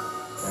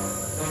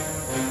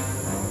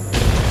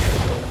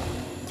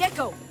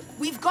 Gekko,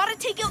 we've got to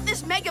take out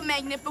this mega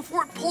magnet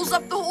before it pulls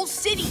up the whole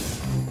city.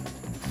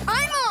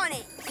 I'm on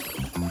it!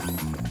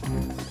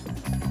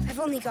 I've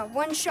only got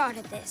one shot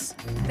at this.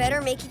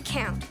 Better make it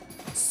count.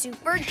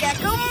 Super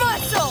Gekko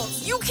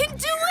muscles! You can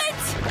do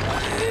it!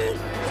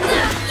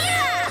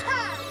 Yeah!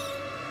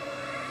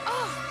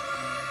 Oh,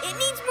 it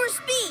needs more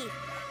speed.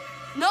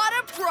 Not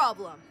a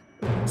problem.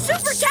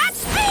 Super Cat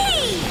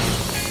speed!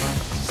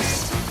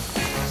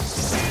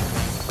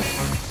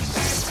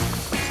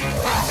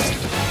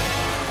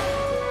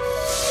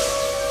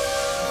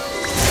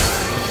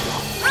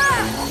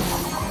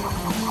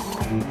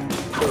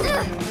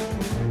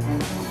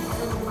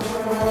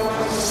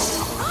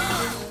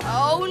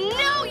 Oh,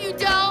 no, you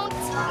don't!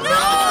 No!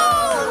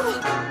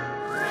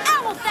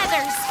 Owl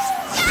feathers!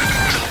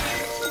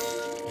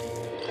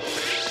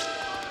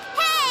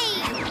 Hey!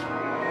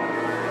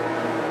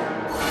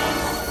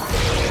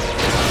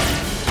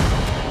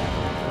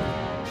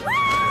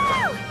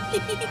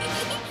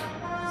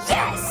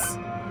 Yes!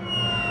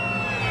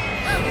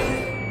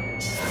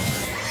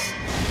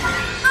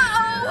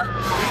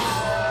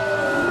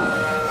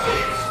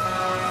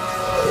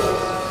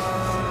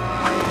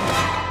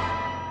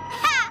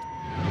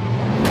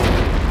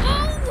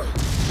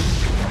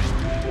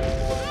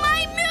 My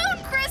moon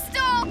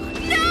crystal!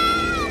 No!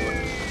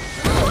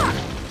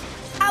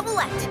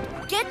 Owlette,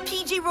 get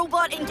PJ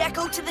Robot and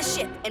Gekko to the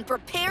ship and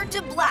prepare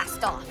to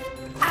blast off.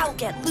 I'll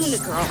get Luna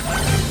Girl.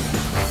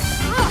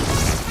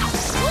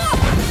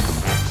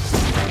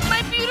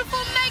 My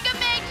beautiful mega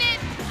magnet!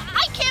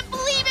 I can't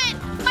believe it!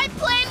 My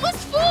plan was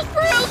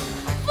foolproof!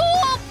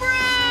 Foolproof!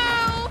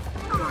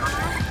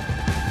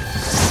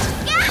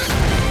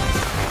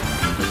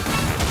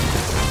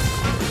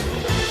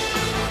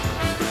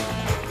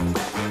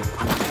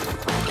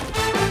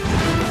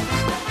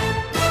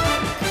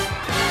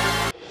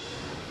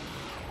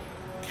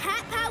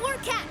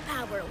 Cat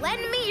power,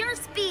 lend me your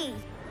speed.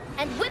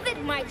 And with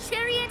it my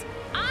chariot,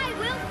 I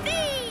will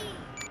feed.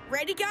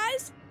 Ready,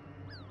 guys?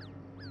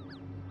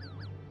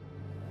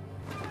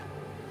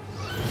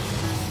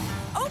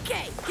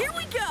 Okay, here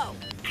we go.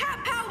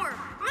 Cat power,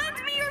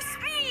 lend me your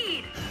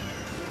speed.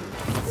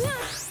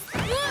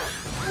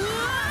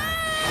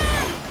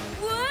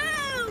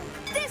 Whoa!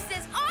 This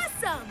is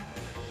awesome!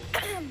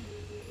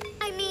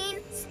 I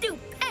mean,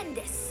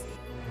 stupendous.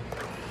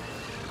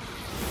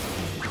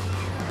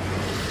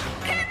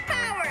 Cat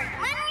power,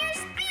 lend me your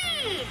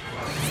speed!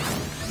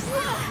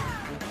 Whoa!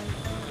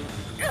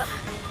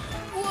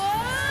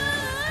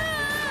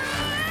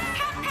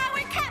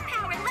 Cat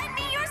power, lend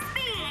me your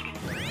speed!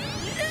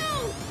 No!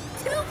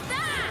 Too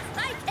fast! I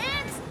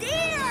can't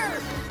steer!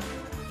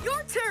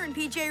 Your turn,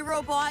 PJ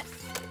Robot.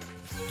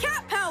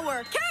 Cat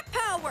power,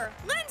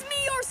 lend me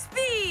your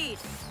speed.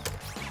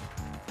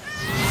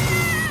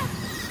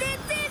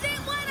 This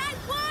isn't what I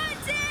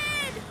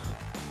wanted!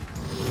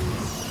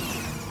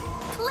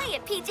 Play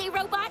it, PJ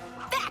Robot,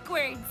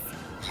 backwards!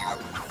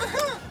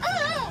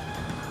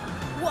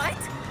 What?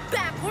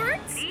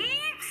 Backwards?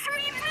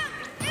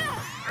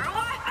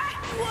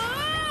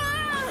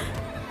 Whoa!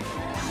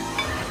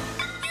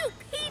 You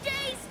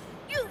PJs!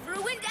 You've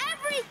ruined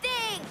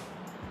everything!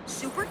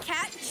 Super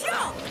Cat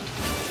jump.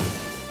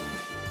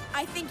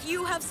 I think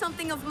you have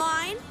something of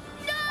mine.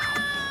 No!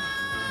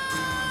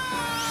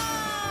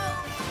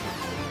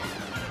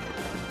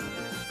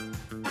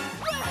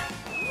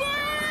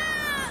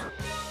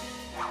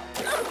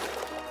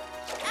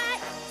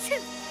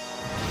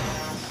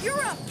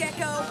 You're up,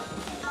 Gekko.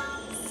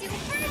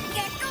 Super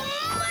Gekko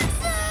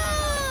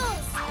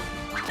muscles!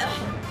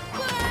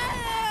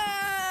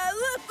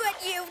 Look what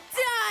you've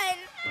done.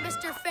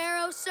 Mr.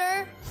 Pharaoh,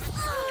 sir?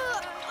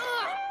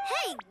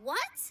 Hey,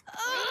 what?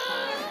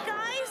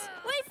 Guys,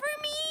 wait for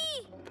me.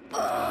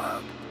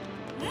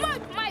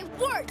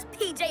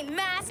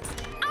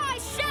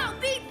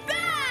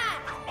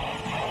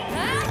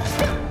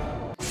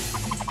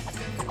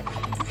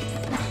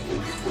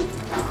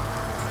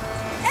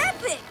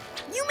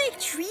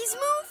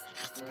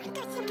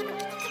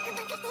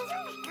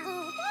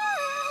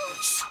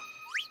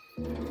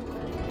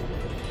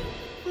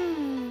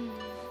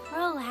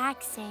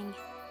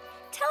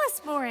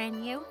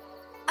 Anyu.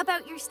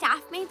 About your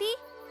staff, maybe?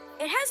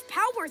 It has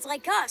powers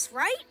like us,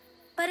 right?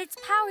 But its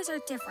powers are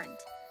different.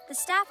 The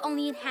staff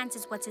only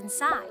enhances what's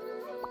inside.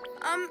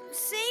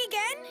 Say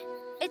again?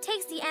 It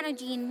takes the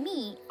energy in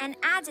me and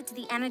adds it to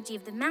the energy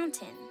of the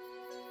mountain.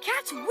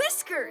 Cat's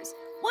whiskers!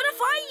 What if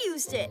I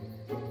used it?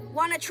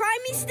 Wanna try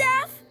me,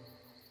 staff?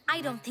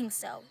 I don't think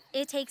so.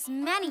 It takes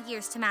many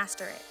years to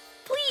master it.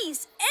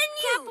 Please,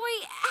 Anyu!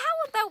 Catboy, how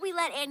about we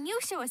let Anyu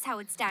show us how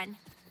it's done?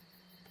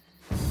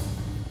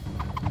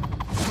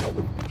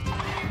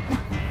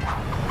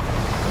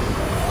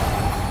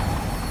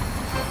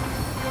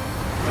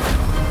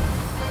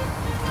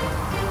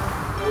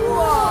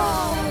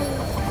 Whoa!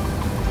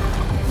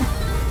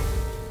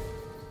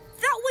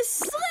 That was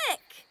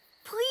slick!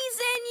 Please,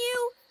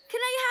 Anyu,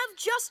 can I have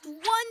just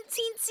one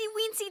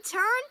teensy-weensy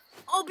turn?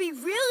 I'll be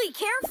really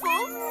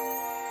careful.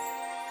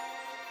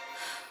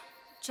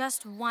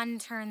 Just one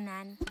turn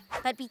then,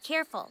 but be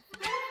careful.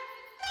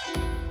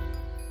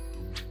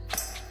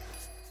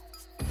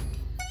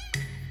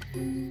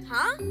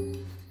 Huh?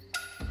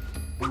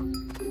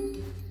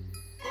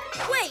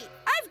 Wait,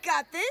 I've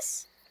got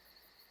this.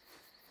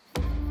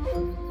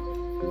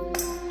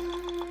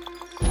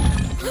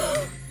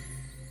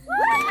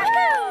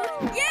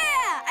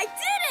 Yeah, I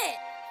did it!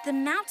 The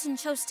mountain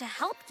chose to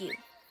help you.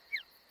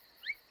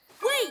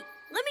 Wait,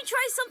 let me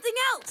try something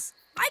else.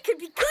 I could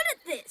be good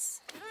at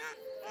this.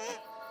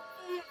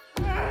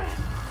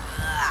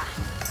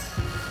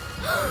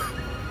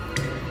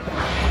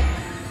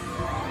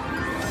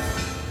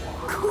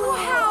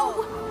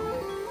 Wow!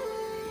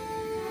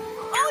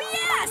 Oh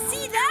yeah,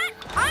 see that?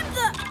 I'm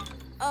the...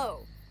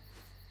 Oh.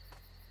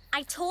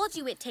 I told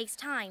you it takes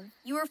time.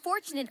 You were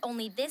fortunate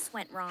only this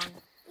went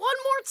wrong. One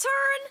more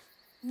turn?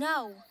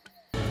 No.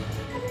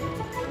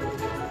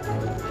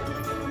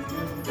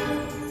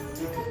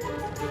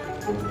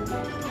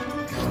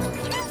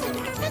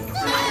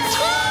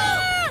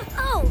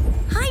 Oh,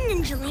 hi,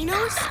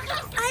 Ninjalinos.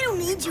 I don't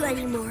need you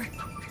anymore.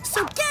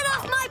 So get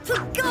off my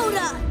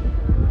pagoda!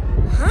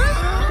 Huh?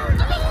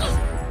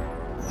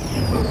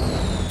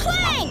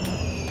 Plank!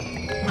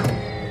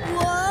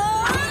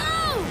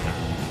 Whoa!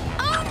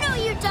 Oh, no,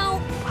 you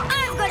don't.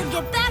 I've got to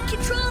get back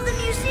control of the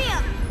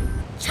museum.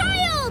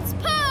 Child's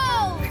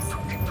pose!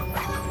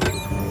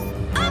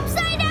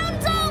 Upside down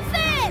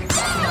dolphin!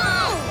 No!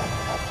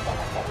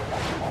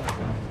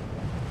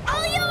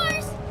 All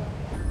yours!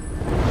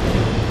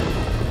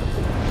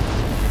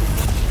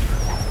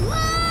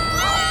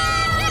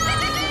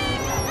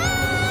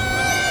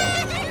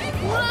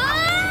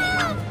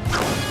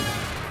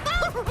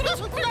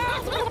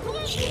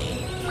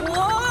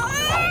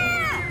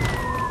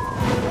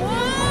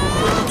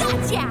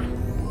 Gotcha!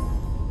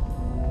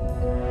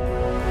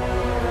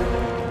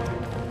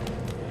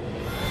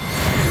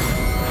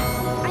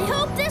 I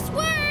hope this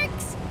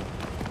works!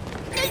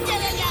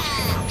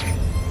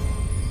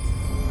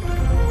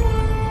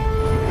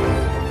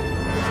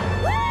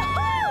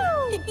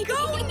 Woohoo! Go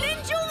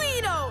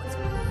Ninjalinos!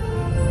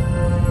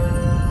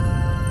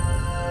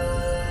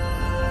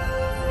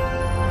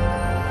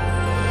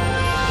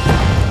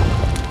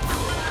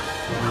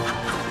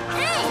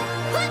 Hey,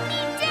 put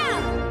me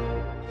down!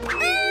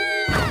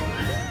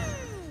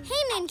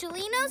 Hey,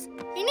 Ninjalinos,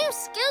 your new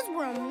skills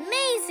were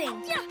amazing.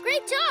 Yeah,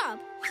 great job.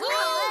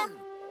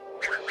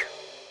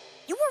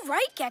 You were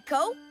right,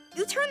 Gekko.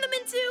 You turned them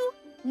into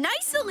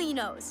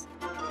nice-alinos.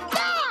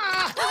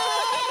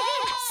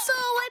 So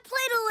I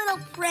played a little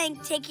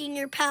prank taking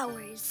your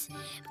powers.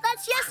 But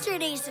that's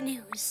yesterday's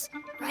news.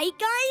 Right,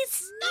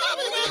 guys?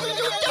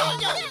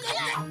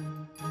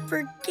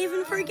 Forgive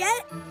and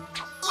forget?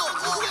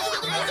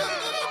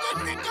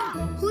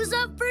 Who's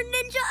up for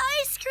ninja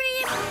ice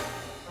cream?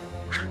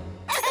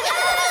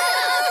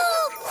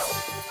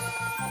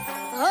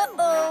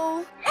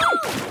 Uh-oh.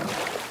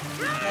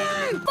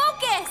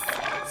 Focus!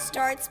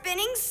 Start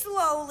spinning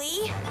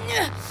slowly.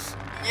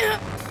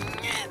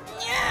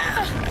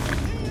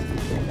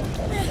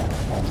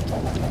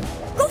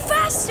 Go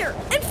faster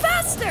and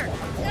faster!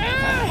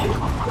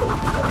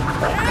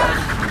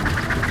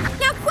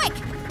 Now quick,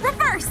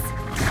 reverse!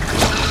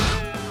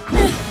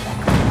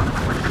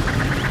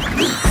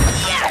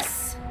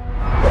 Yes!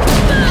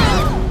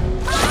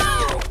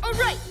 Oh! All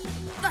right,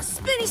 the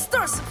spinny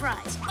star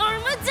surprise,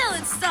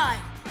 armadillo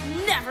style,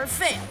 never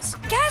fails.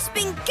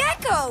 Gasping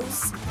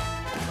geckos!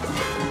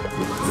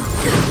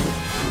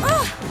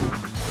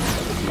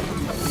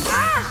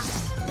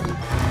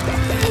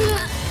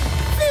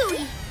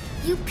 Phooey,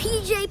 you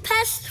PJ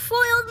pest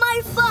foiled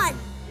my fun,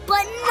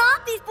 but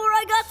not before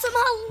I got some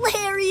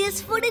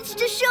hilarious footage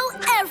to show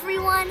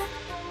everyone.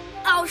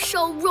 I'll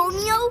show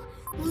Romeo,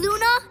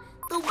 Luna,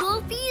 the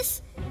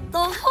Wolfies. The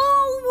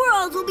whole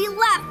world will be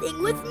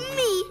laughing with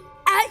me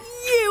at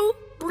you.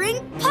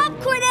 Bring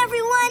popcorn,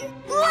 everyone!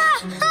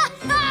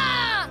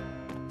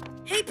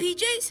 Hey,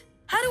 PJs,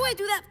 how do I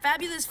do that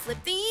fabulous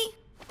flip thingy?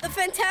 The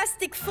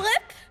fantastic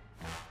flip?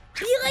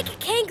 Be like a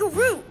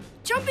kangaroo,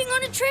 jumping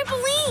on a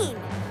trampoline.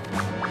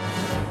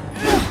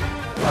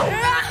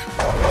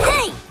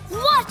 Hey,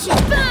 watch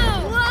it!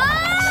 Boom!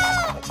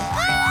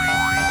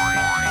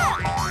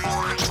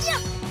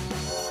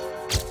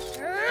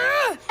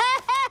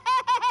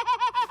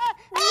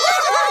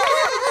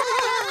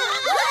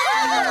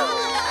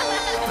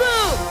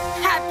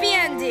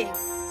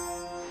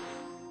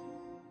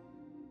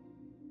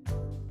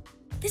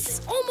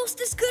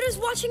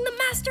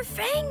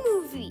 flying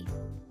movie.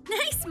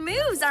 Nice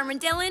moves,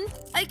 Armadillon.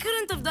 I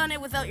couldn't have done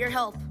it without your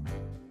help.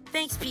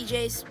 Thanks,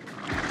 PJs.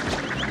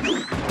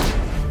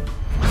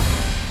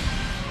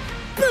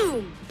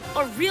 Boom!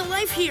 A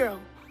real-life hero.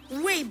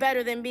 Way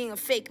better than being a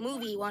fake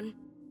movie one.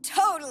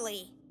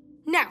 Totally.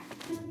 Now,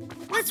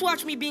 let's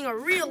watch me being a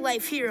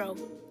real-life hero.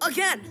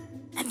 Again.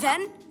 And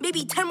then,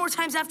 maybe 10 more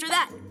times after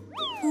that.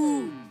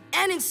 Ooh.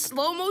 And in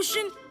slow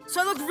motion,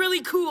 so I look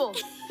really cool.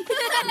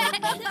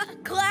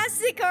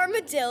 Classic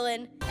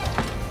Armadillon.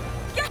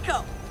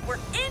 Gekko, we're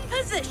in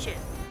position.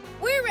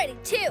 We're ready,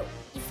 too.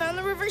 You found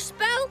the reverse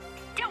spell?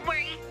 Don't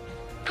worry.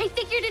 I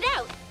figured it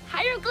out.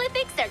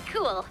 Hieroglyphics are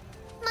cool.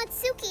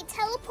 Matsuki,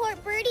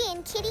 teleport Birdie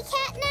and Kitty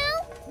Cat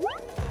now?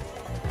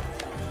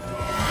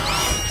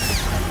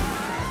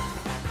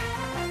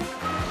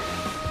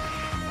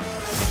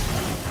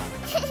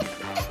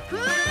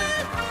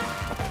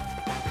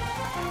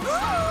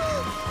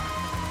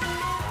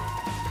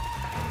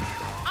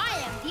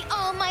 I am the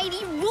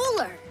almighty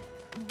ruler.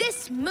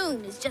 This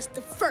moon is just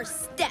the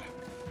first step.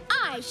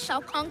 I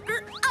shall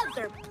conquer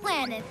other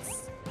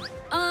planets.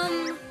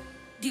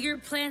 Do your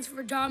plans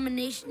for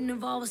domination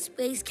involve a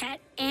space cat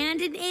and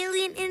an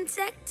alien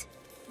insect?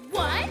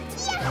 What?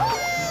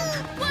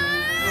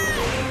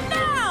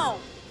 Now!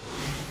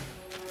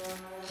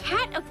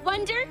 Cat of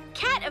Wonder,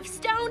 Cat of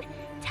Stone,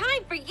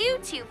 time for you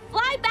to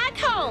fly back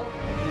home.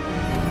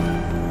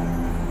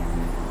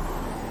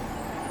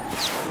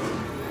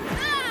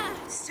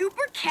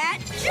 Super Cat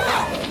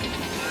jump!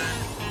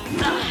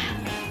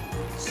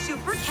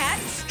 Super Cat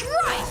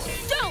strike!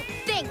 Don't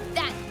think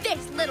that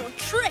this little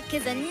trick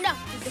is enough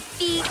to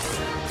defeat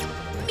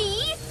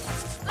me.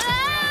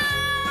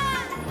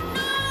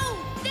 No!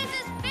 This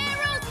is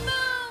Pharaoh's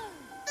moon!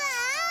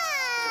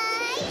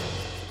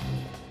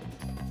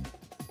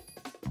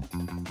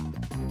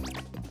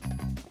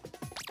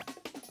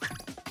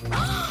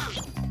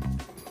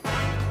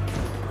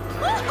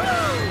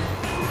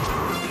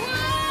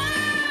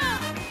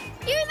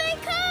 Here they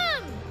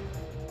come!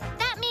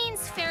 That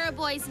means Pharaoh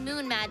Boy's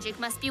moon magic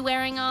must be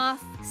wearing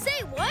off.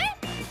 Say what?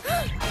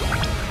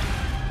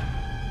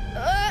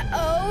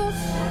 Uh-oh.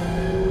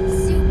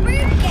 Super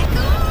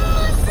Gekko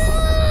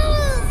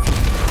muscles!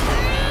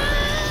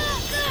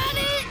 Got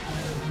it!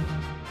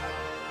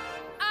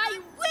 I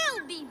will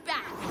be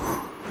back.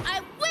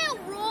 I will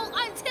rule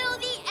until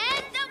the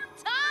end of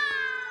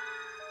time.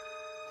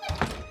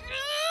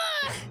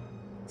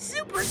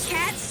 Super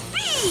Cat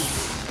speed!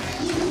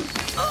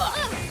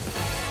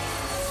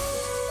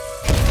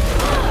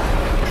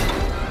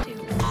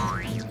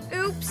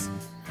 Oops.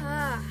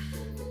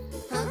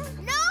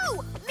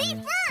 No! Me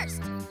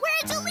first! We're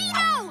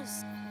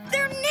Angelinos!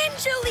 They're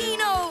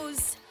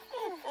Ninjalinos!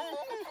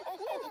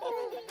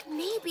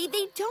 Maybe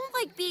they don't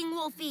like being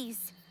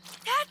Wolfies.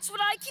 That's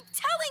what I keep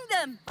telling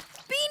them!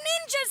 Be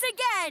ninjas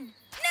again!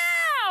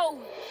 Now!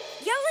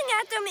 Yelling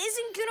at them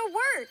isn't gonna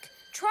work.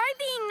 Try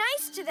being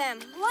nice to them,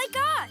 like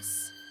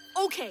us.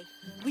 Okay,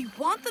 we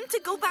want them to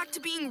go back to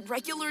being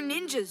regular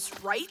ninjas,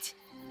 right?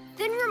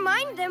 Then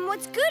remind them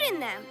what's good in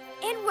them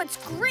and what's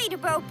great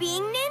about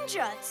being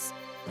ninjas.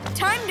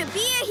 Time to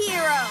be a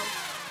hero!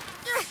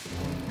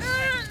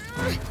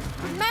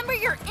 Remember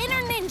your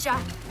inner ninja.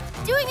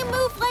 Doing a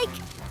move like,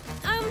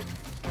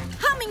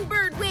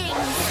 hummingbird wings.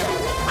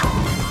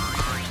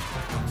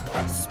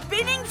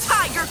 Spinning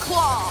Tiger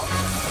Claw!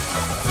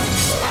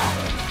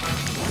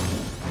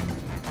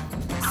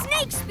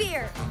 Snake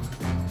spear!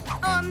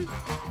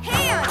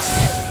 Hand!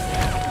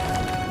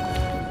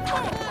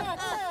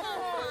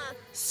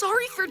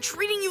 Sorry for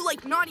treating you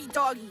like naughty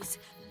doggies.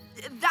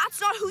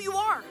 That's not who you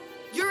are.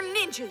 You're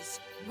ninjas,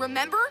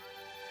 remember?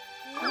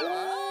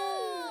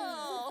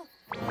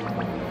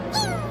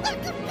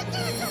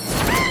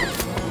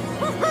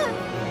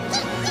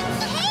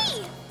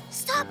 Hey!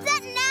 Stop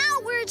that now,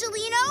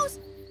 Virgilinos!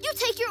 You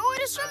take your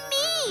orders from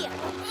me!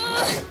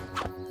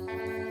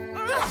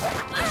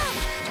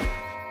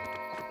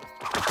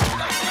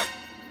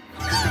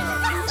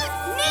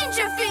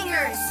 Ninja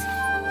fingers!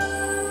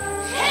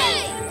 Hey!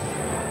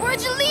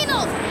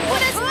 Virgilinos,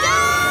 put us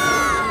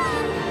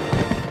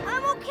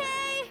I'm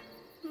okay.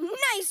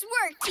 Nice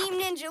work, Team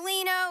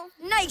Ninjalino.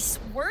 Nice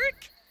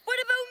work? What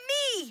about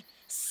me?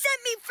 Set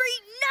me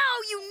free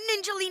now, you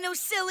Ninjalino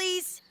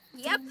sillies!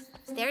 Yep,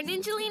 they're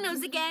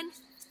Ninjalinos again.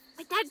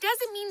 But that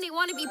doesn't mean they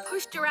want to be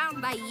pushed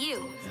around by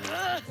you.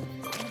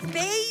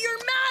 Obey your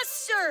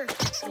master!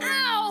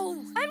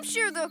 Ow! I'm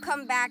sure they'll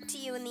come back to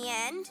you in the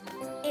end.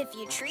 If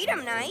you treat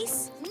them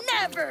nice.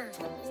 Never!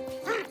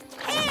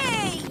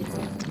 Hey!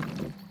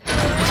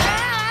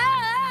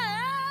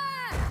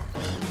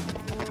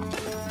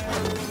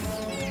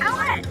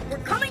 Owlette, we're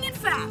coming in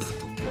fast.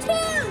 2!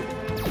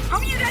 How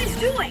are you guys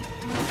doing?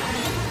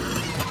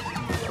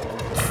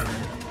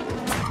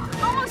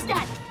 Almost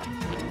done.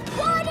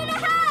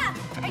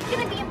 1.5! Are you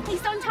going to be in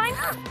place on time?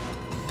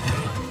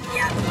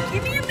 Yeah,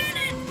 give me a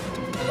minute.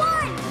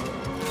 1!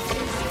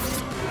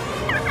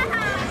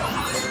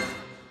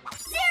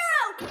 0!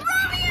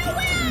 Romeo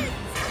wins!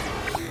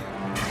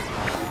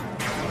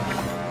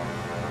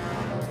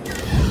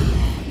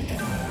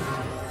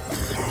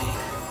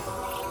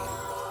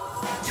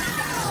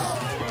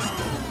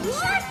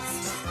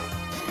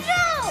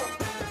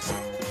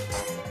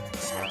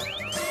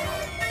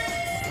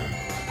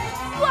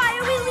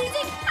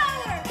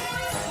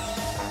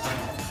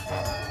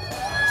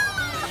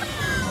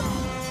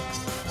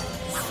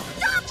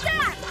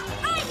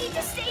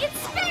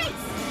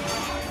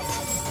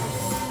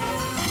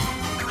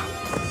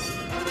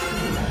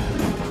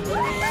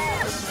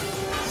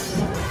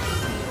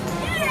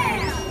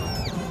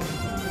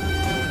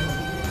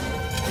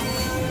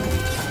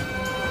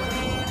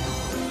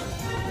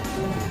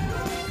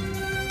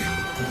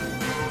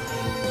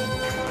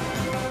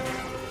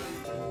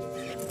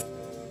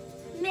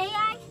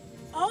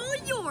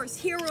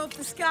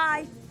 the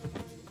sky.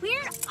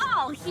 We're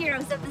all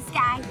heroes of the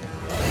sky.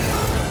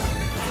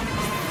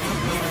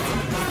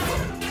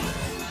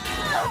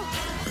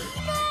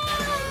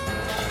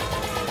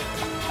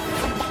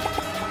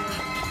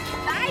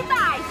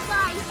 Bye-bye,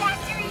 Flying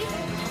Factory!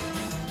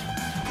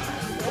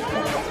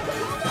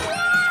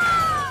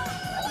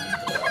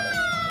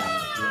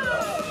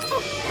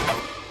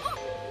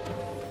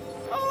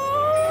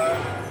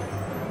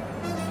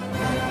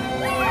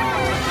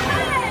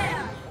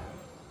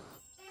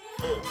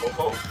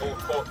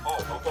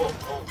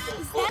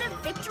 Is that a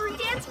victory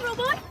dance,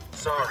 Robot?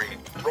 Sorry,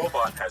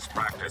 Robot has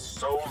practiced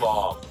so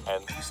long,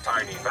 and these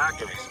tiny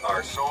vacuums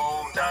are so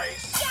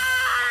nice.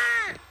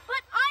 Yeah!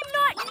 But I'm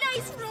not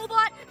nice,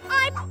 Robot.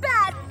 I'm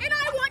bad, and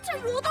I want to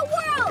rule the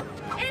world.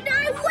 And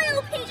I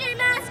will, PJ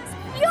Masks.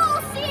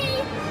 You'll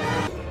see.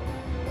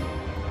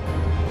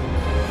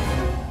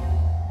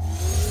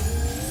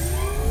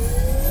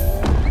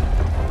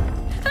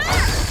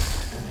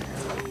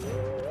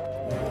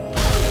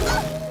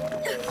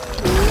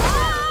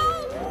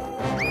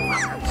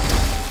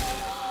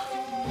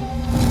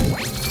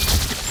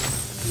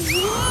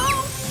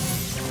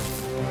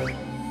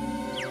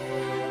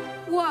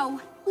 Whoa,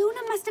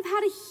 Luna must have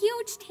had a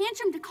huge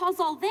tantrum to cause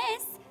all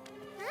this.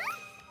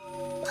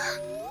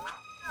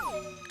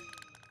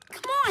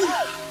 Come on!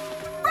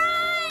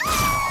 Run!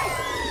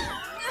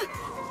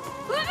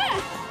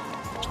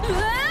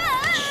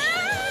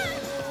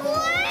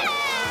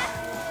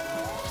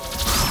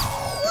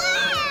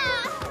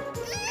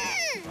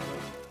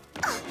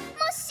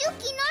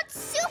 Masuki, not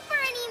super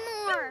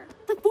anymore.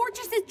 The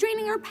fortress is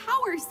draining our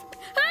powers.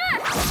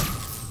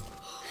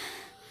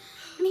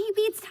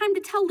 Maybe it's time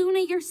to tell Luna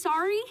you're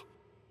sorry?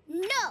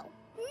 No,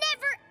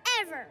 never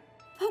ever.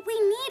 But we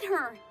need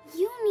her.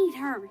 You need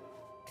her.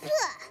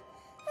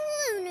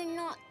 Luna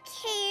not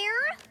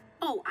care.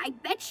 Oh, I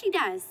bet she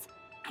does.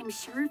 I'm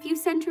sure if you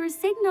sent her a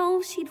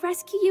signal, she'd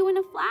rescue you in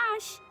a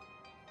flash.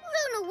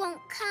 Luna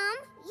won't come.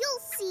 You'll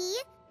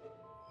see.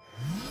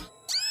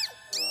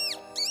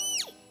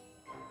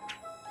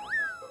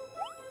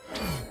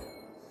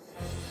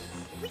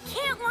 We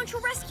can't launch a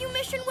rescue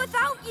mission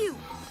without you.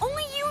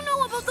 Only you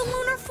know about the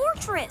Lunar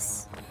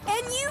Fortress.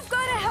 And you've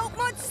got to help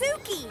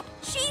Matsuki.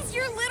 She's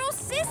your little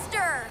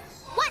sister.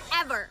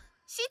 Whatever.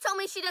 She told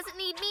me she doesn't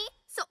need me,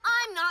 so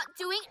I'm not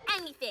doing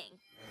anything.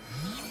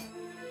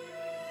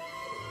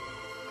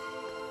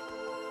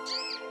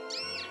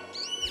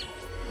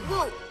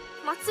 Whoa,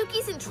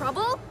 Matsuki's in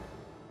trouble?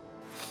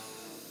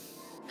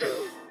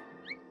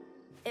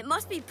 It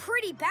must be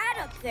pretty bad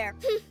up there.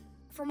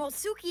 For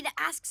Matsuki to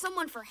ask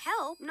someone for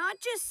help, not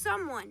just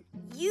someone.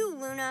 You,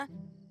 Luna.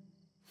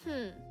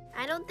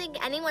 I don't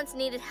think anyone's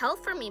needed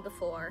help from me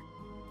before.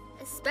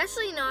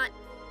 Especially not...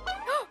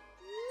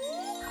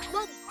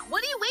 Well,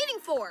 what are you waiting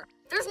for?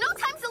 There's no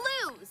time to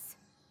lose!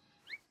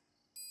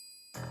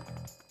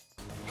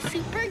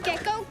 Super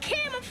Gekko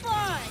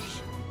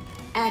camouflage!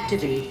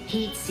 Activate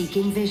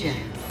heat-seeking vision.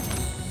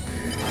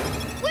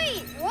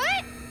 Wait,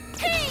 what?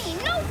 Hey,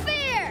 no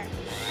fair!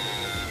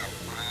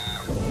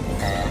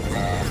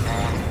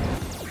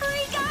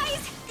 Hurry,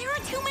 guys! There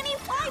are too many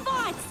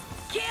flybots!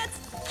 Can't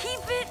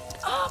keep it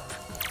up!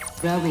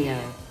 Romeo,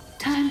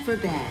 time for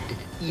bed.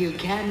 You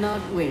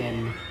cannot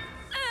win.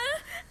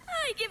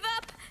 I give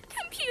up.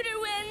 Computer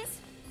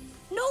wins.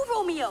 No,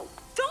 Romeo.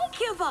 Don't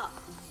give up.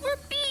 We're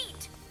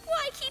beat.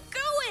 Why keep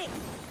going?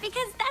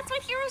 Because that's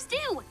what heroes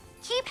do.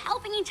 Keep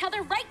helping each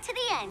other right to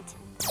the end.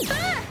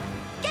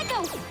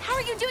 Gekko, how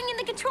are you doing in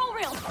the control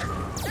room?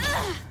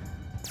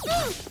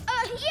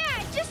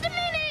 Yeah, just a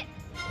minute.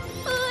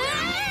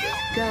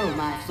 Go,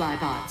 my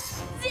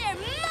flybots. They're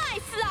my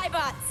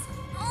flybots.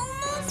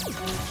 Almost.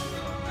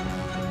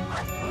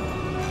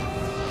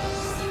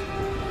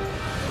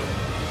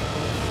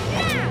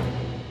 Now.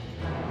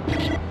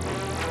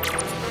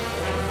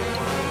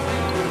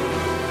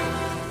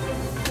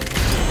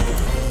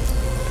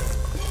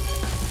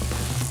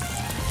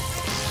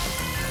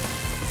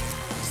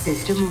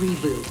 System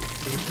reboot.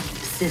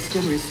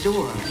 System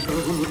restore.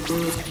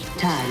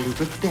 Time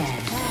for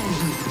bed.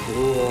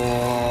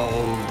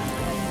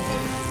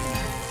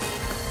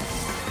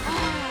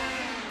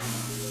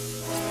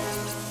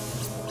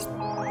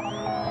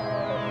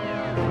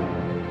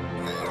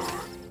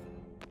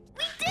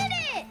 We did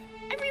it!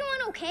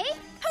 Everyone okay?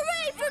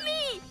 Hooray for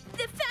me!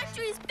 The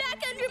factory's back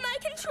under my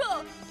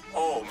control.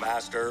 Oh,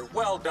 Master,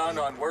 well done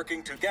on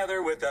working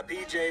together with the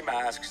PJ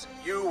Masks.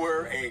 You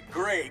were a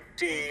great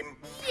team.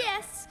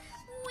 Yes,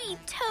 we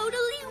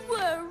totally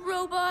were,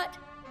 Robot.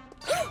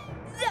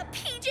 The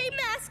PJ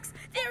Masks!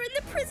 They're in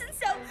the prison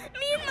cell.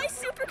 Me and my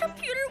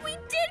supercomputer, we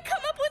did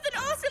come up with an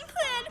awesome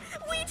plan.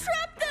 We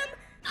trapped them.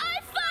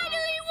 I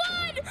finally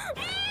won!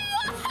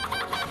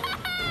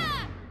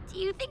 Do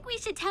you think we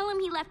should tell him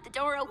he left the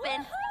door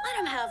open? Let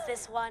him have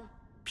this one.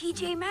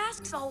 PJ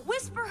Masks all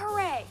whisper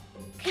hooray.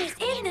 'Cause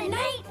in the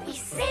night, we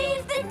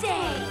save the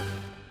day.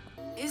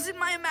 Is it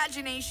my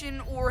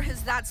imagination, or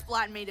has that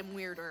splat made him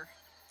weirder?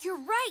 You're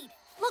right.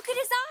 Look at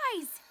his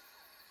eyes.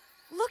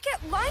 Look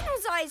at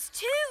Lionel's eyes,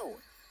 too.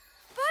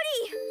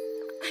 Buddy,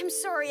 I'm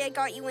sorry I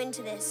got you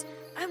into this,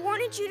 I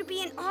wanted you to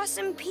be an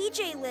awesome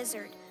PJ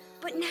lizard,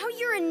 but now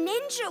you're a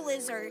ninja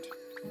lizard.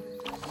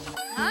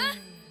 Huh?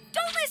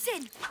 Don't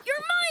listen! You're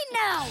mine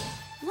now!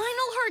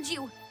 Lionel heard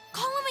you.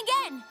 Call him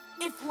again.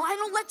 If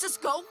Lionel lets us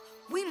go,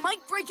 we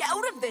might break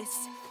out of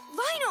this.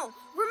 Lionel,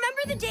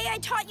 remember the day I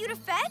taught you to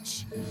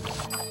fetch?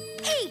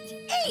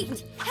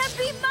 8!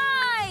 Happy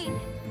mine!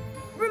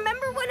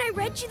 Remember when I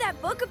read you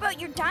that book about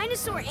your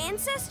dinosaur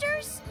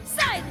ancestors?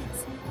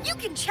 Silence! You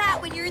can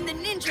chat when you're in the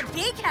Ninja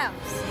Bakehouse.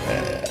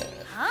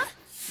 Huh?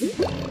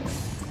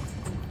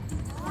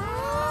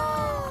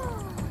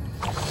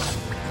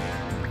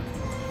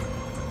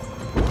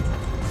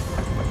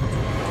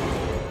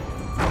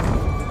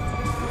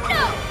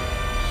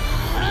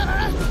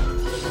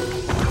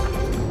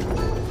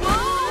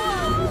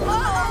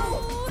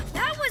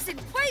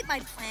 My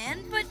plan,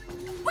 but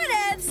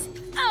whatevs.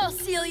 I'll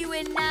seal you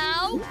in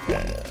now.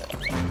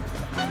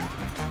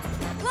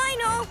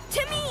 Lionel,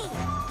 to me.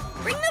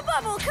 Bring the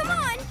bubble, come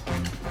on.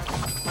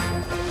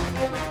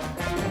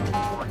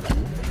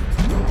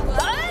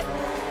 What?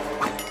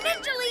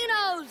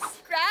 Ninjalinos,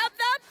 grab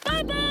that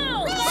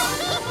bubble.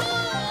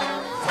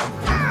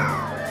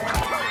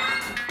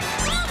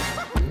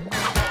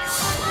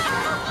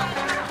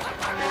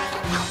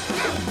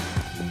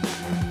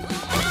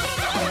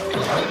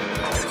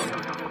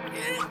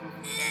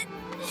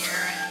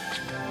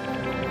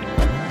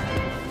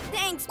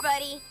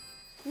 Buddy.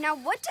 Now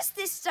what does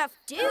this stuff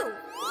do?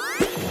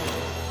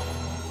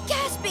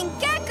 Gasping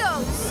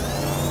geckos!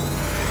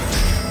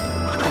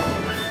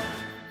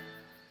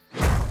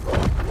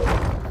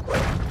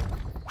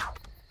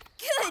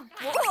 Good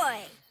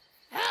boy!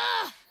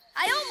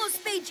 I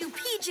almost made you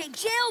PJ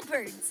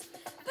jailbirds,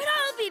 but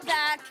I'll be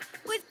back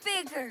with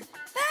bigger,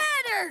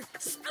 badder,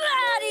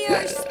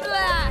 splattier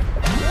splat!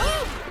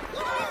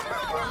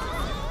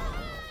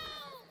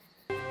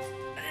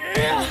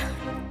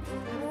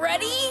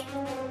 Ready?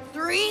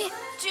 3,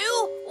 2,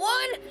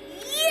 1,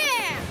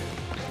 yeah!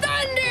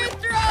 Thunder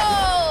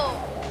throw!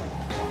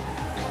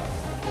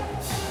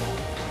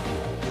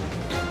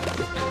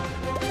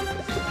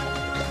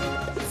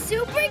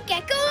 Super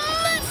Gekko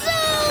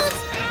muscles!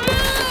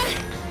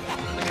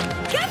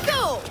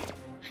 Gekko!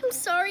 I'm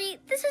sorry,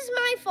 this is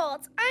my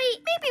fault.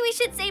 Maybe we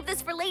should save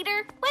this for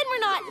later, when we're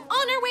not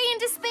on our way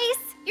into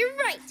space. You're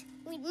right.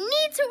 We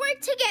need to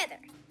work together.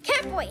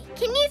 Catboy,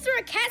 can you throw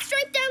a cat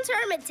stripe down to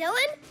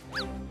Armadillon?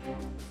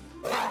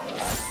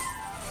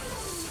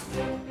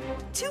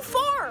 Too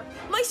far!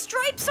 My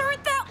stripes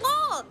aren't that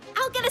long!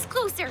 I'll get us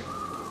closer.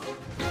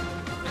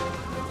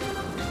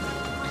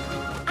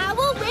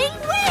 Owl wing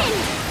wind!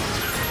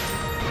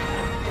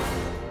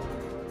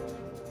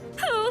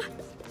 Oh.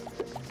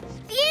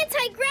 The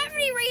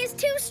anti-gravity ray is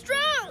too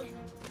strong.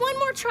 One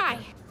more try.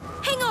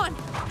 Hang on.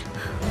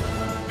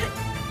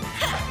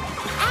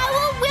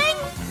 Owl wing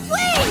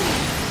wind!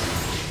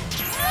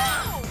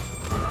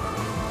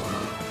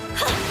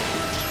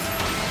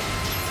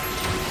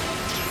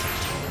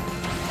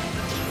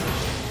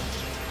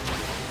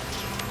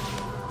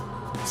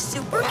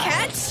 Super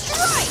Cat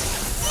Strike!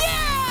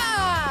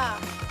 Yeah!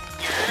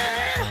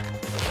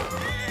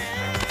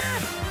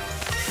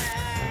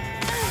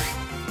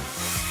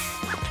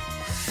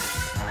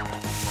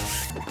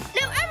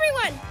 Now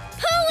everyone,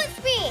 pull with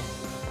me!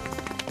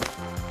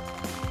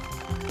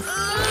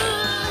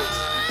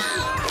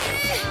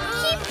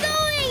 Keep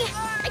going!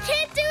 I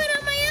can't do it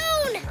on my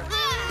own!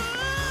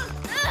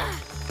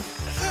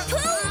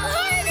 Pull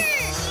harder!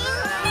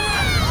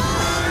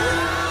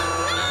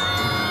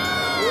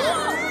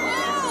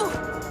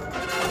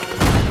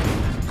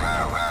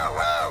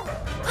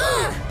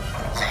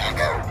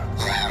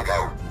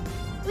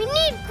 We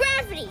need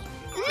gravity!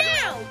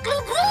 Now!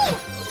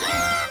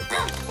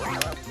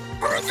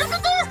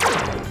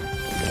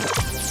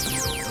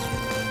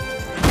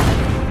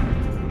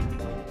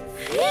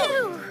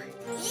 Phew!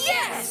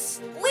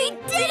 Yes! We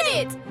did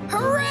it!